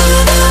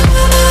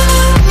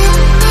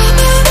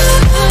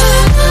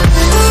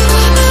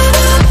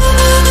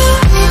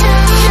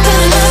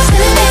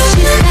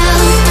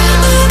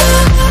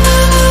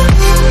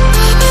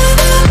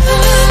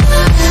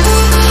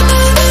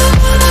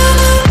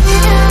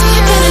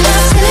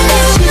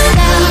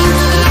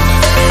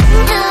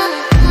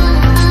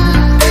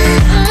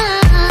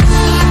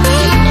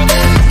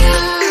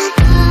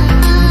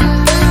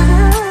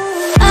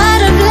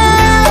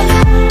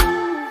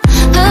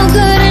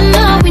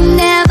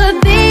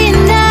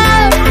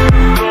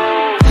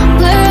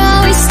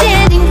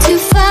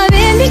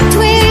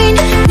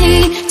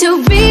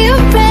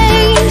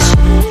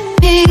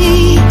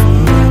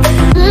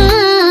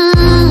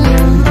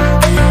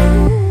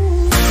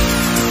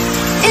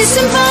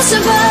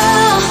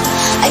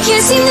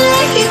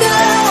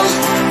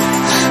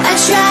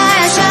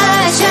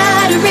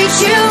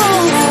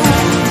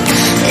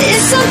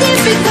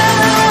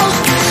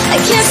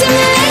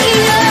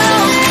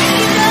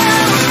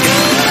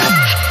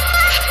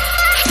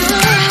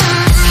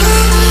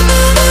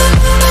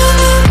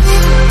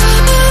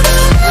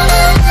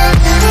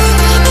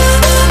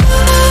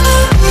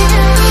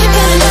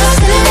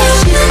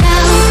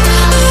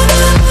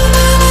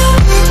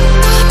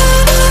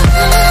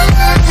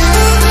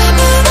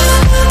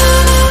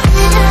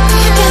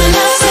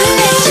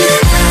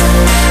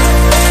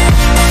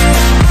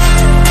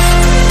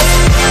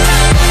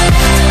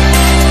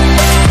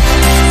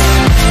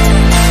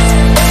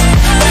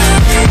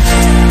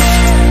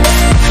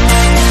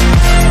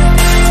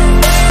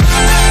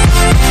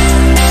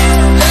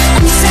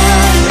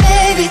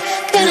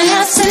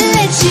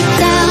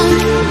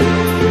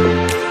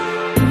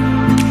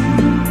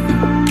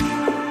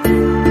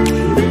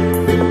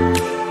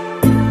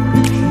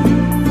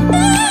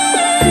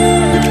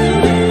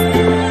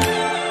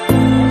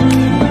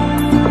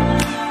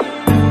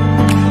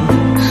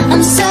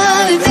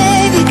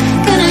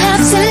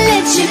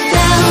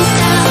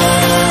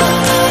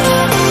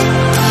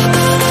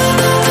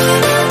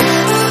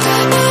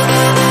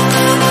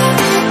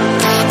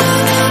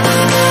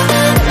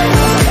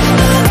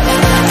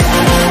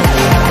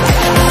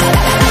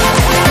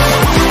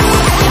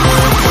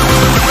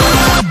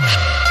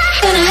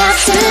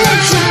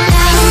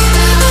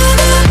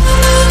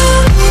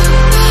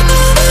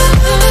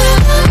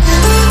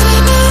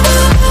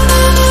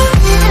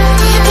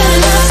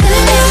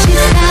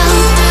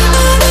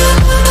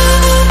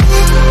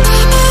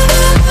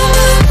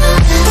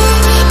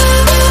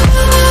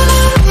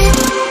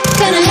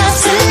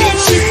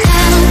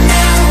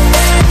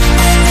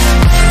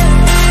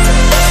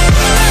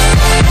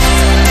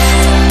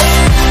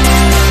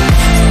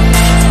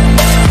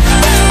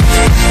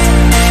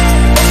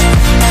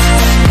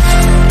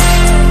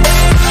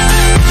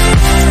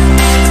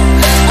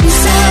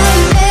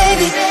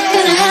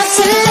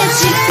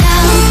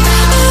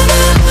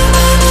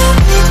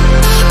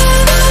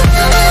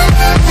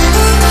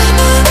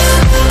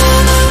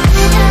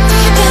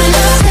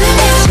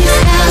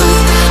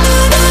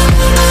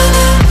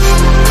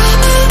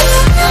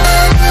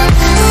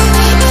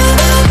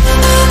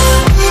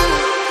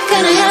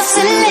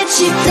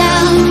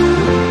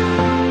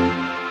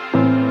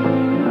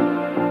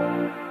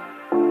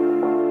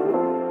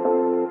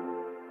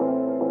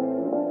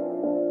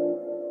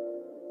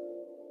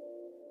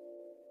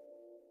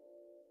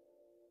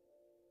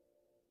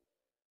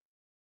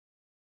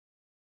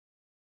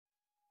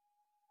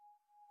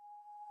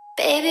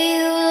 Baby,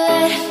 you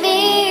let me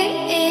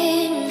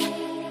in,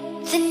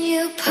 then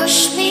you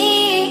push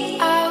me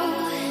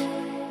out.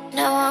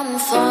 Now I'm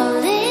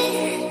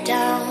falling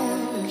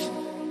down,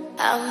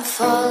 I'm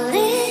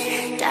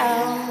falling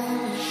down.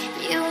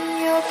 You and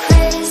your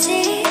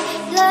crazy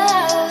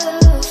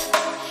love,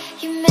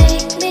 you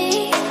make me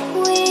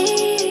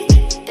weak.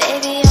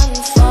 Baby, I'm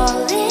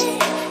falling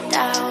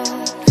down,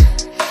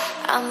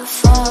 I'm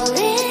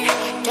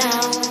falling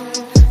down.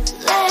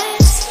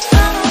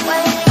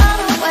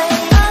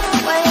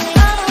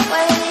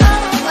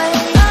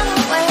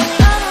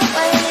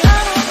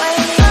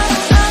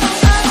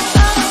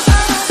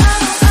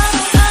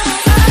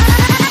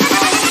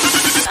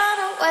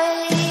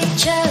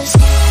 Just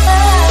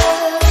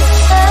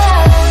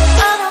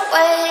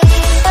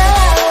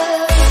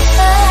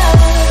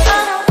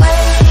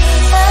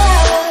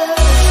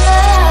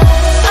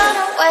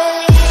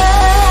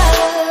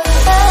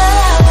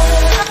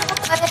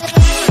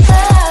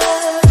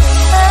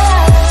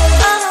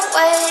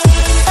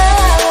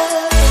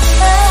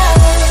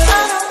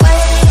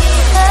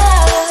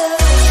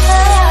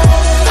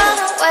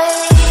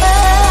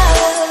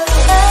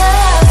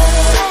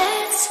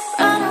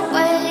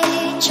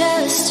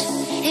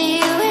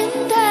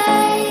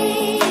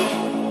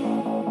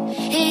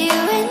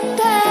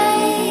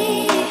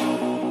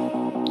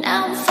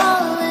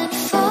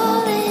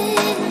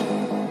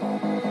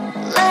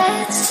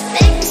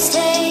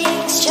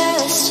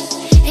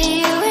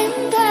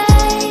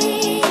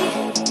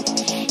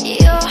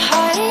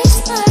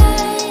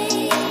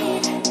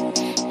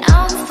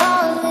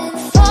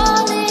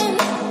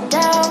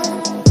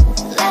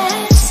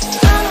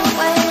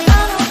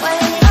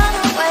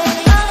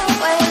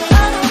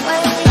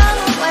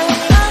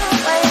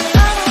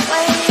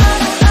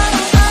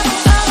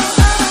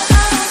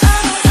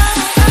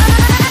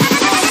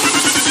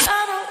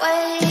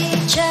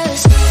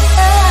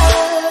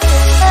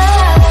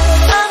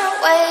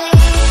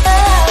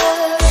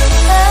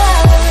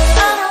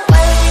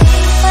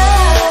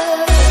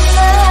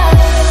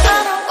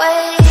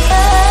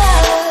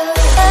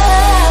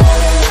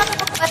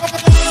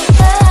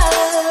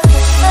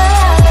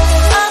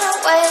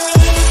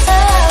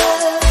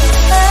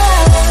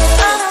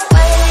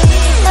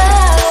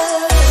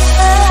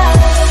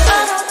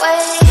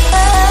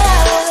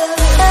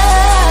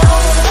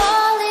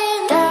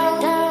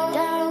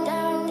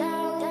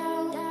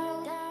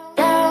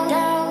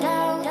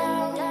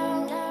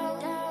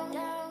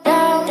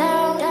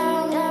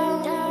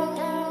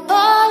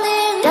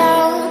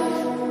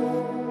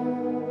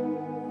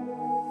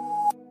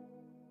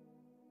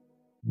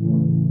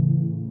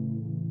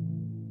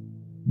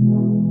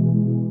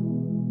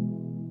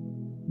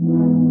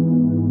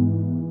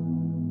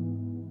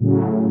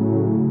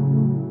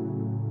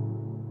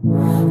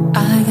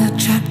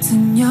trapped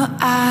in your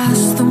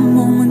eyes the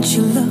moment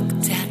you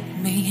looked at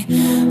me.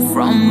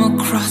 From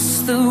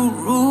across the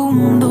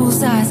room,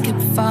 those eyes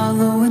kept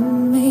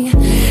following me.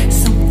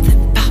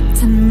 Something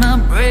popped in my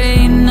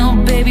brain,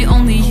 oh baby,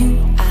 only you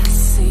I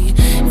see.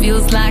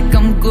 Feels like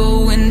I'm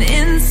going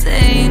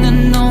insane,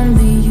 and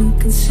only you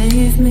can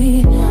save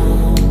me.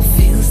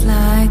 Feels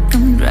like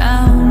I'm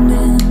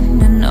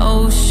drowning in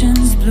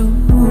ocean's blue.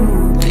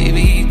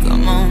 Baby,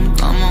 come on,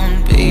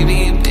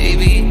 baby,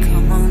 baby,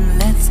 come on,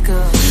 let's go.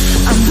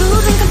 I'm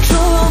losing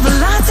control of the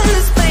lights in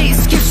this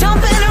place. Keep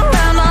jumping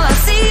around, all I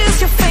see is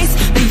your face.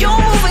 But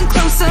you're moving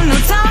closer, no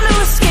time to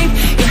escape.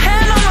 Your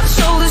hand on my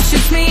shoulder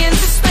shoots me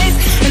into space.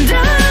 And I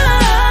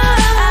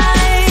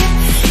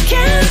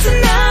can't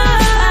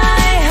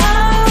deny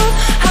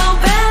how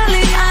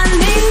badly I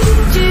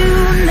need you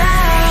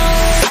now.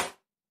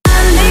 I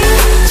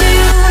need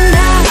you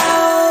now.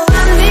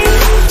 I need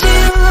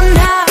you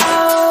now.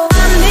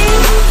 I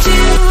need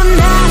you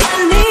now.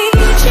 I need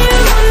you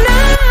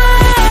now.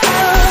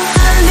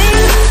 I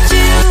need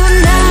you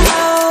now. I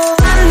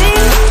need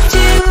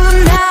you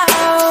now.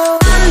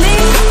 I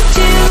need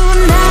you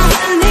now.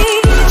 I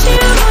need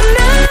you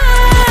now.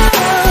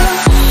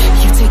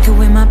 You take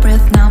away my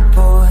breath now,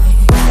 boy.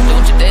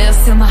 Don't you dare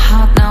steal my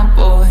heart now,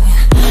 boy.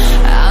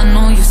 I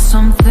know you're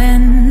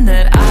something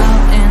that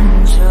I'll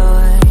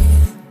enjoy.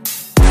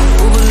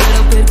 Move a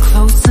little bit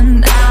closer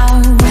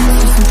now,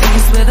 to some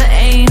place where there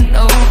ain't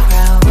no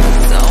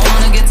crowds. I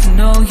wanna get to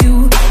know you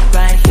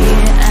right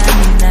here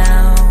and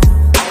now.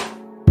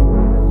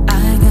 I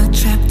got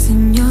trapped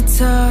in your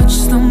touch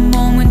the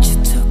moment you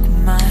took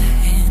my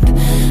hand.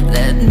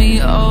 Led me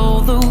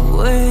all the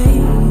way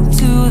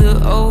to the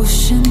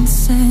ocean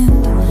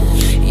sand.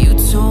 You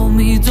told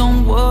me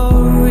don't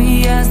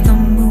worry as the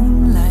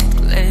moonlight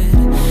gled.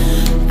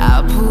 I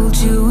pulled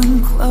you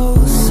in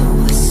close, so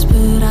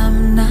whispered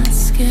I'm not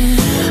scared.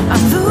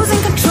 I'm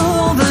losing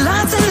control of the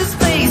lights in this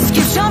place.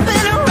 Keep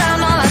jumping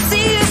around, all I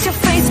see is your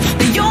face.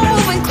 But you're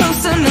moving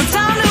closer, no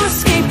time to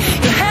escape.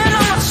 Your hand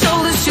on my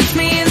shoulder shoots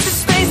me into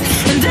space.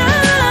 And I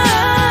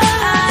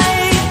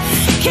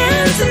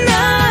can't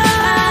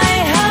deny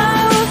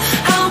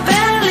how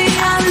badly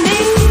I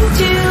need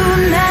you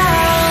now.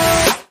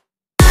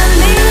 I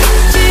need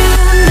you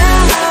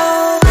now.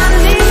 I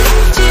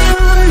need you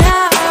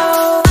now.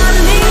 I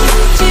need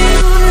you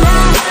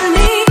now. I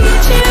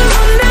need you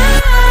now.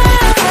 I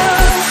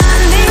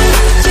need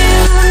you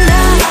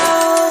now.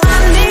 I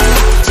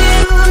need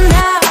you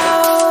now.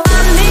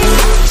 I need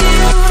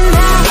you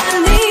now.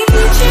 I need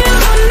you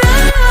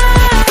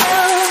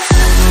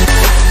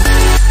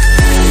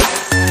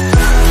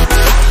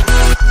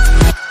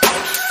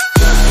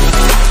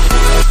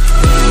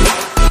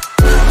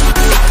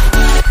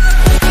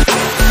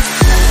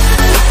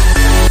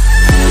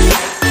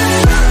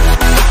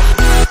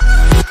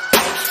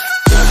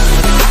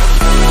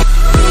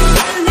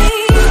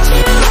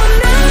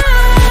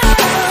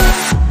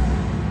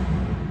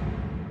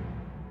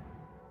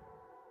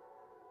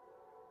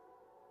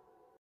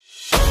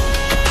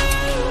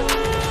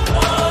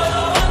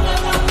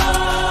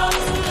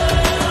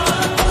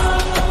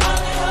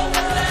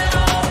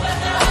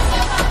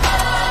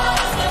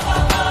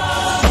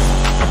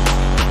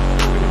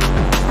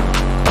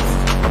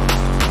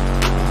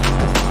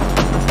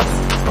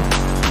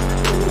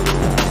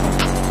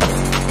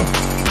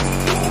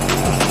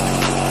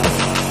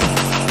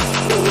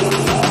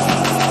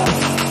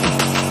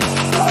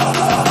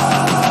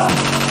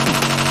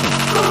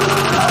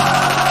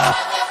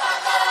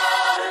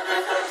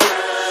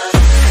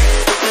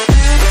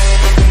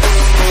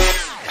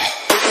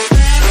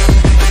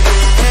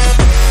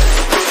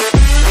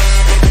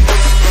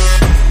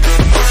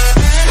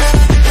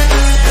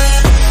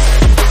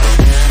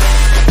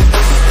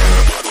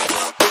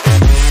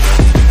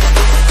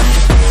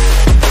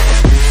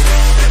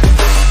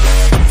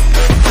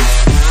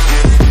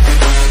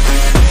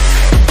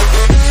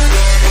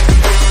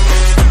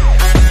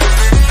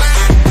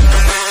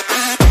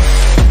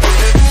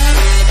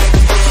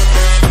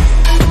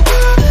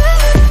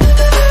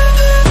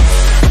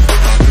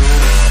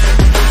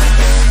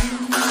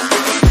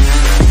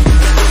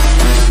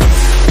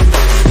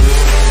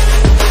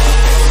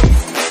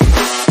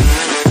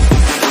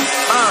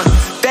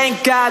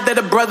That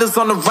the brothers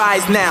on the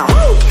rise now.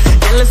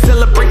 Endless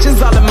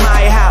celebrations all in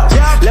my house.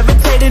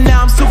 Levitating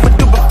now, I'm super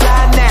duper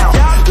fly now.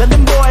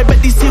 London boy, but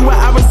DC where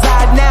I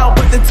reside now.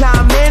 Put the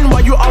time in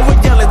while you always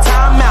yelling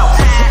time out.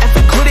 And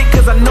for critic,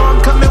 cause I know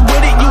I'm coming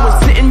with it. You were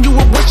sitting, you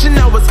were wishing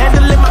I was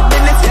handling my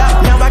business.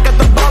 Now I got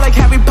the ball like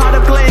Harry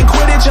Potter playing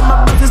Quidditch. And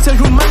my business so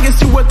humongous,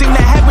 you would think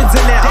that happens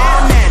in it. Oh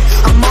man,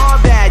 I'm all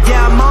that,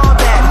 yeah, I'm all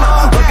that.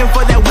 Looking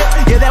for that whip,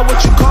 yeah, that what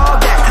you call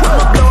that.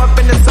 I'ma blow up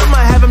in the summer,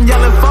 have them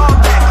yelling fall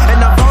back. And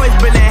I've always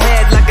been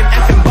ahead like an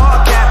effing ball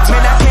cap.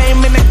 Man, I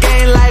came in the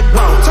game like,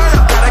 whoa.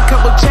 Got a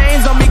couple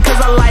chains on me cause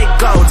I like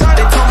gold.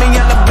 They told me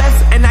I'm the best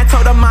and I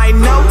told them I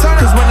know.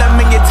 Cause when I'm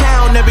in your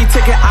town, every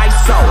ticket I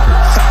sold.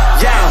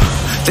 Yeah,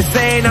 they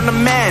saying I'm the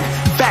man.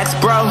 Facts,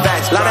 bro.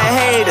 Lot of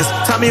haters,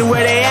 tell me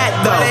where they at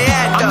though.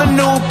 I'm the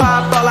new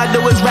pop, all I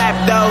do is rap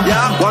though.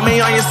 Want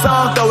me on your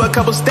song, throw a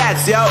couple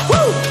stacks, yo.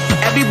 Woo!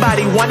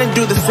 Everybody wanna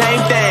do the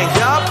same thing,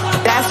 yup.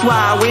 That's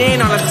why we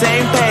ain't on the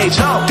same page.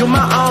 Do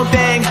my own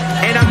thing,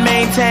 and I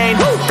maintain.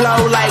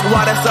 Flow like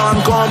water, so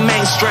I'm going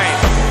mainstream.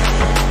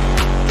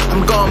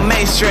 I'm going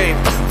mainstream.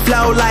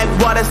 Flow like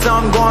water, so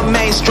I'm going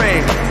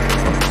mainstream.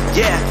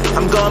 Yeah,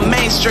 I'm going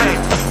mainstream.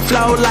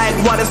 Flow like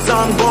water, so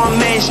I'm going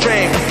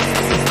mainstream.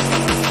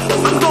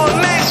 I'm going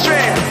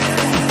mainstream.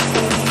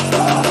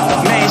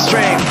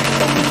 Mainstream.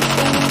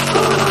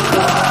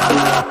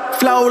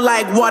 Flow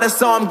like water,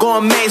 so I'm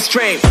going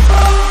mainstream.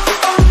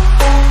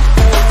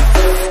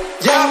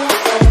 Yeah.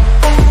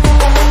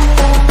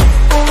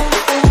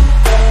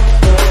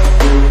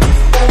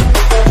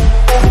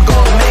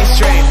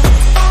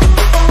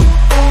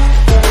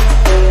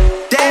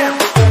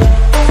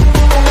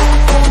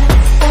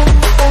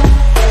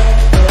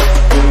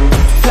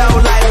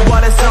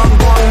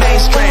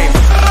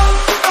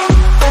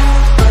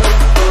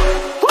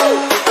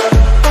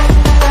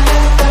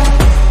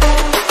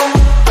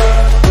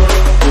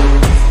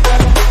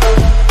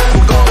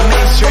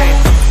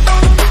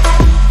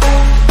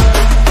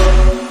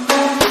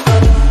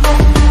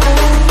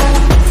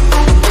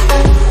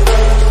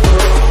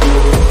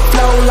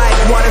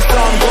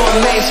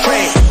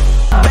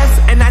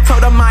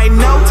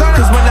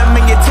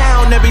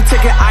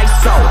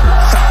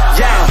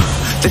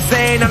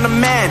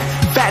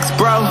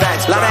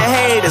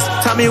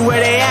 Tell me where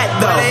they at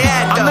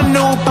though. I'm the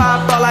new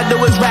pop, all I do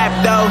is rap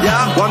though.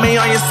 Want me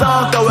on your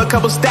song, throw a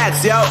couple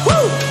stacks, yo.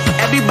 Woo!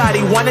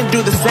 Everybody wanna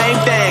do the same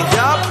thing,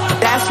 yup.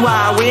 That's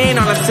why we ain't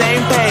on the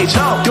same page.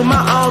 Do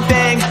my own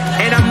thing,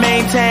 and I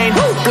maintain.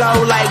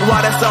 Flow like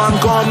water, so I'm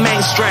going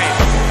mainstream.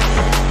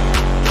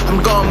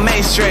 I'm going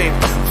mainstream.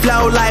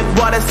 Flow like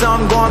water, so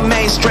I'm going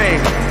mainstream.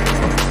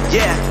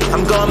 Yeah,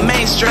 I'm going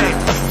mainstream.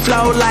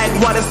 Flow like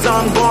water, so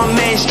I'm going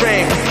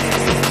mainstream.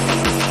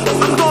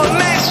 I'm going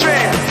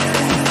mainstream.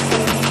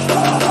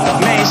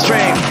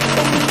 Mainstream.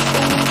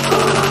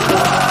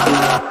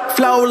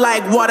 Flow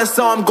like water,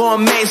 so I'm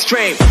going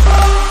mainstream.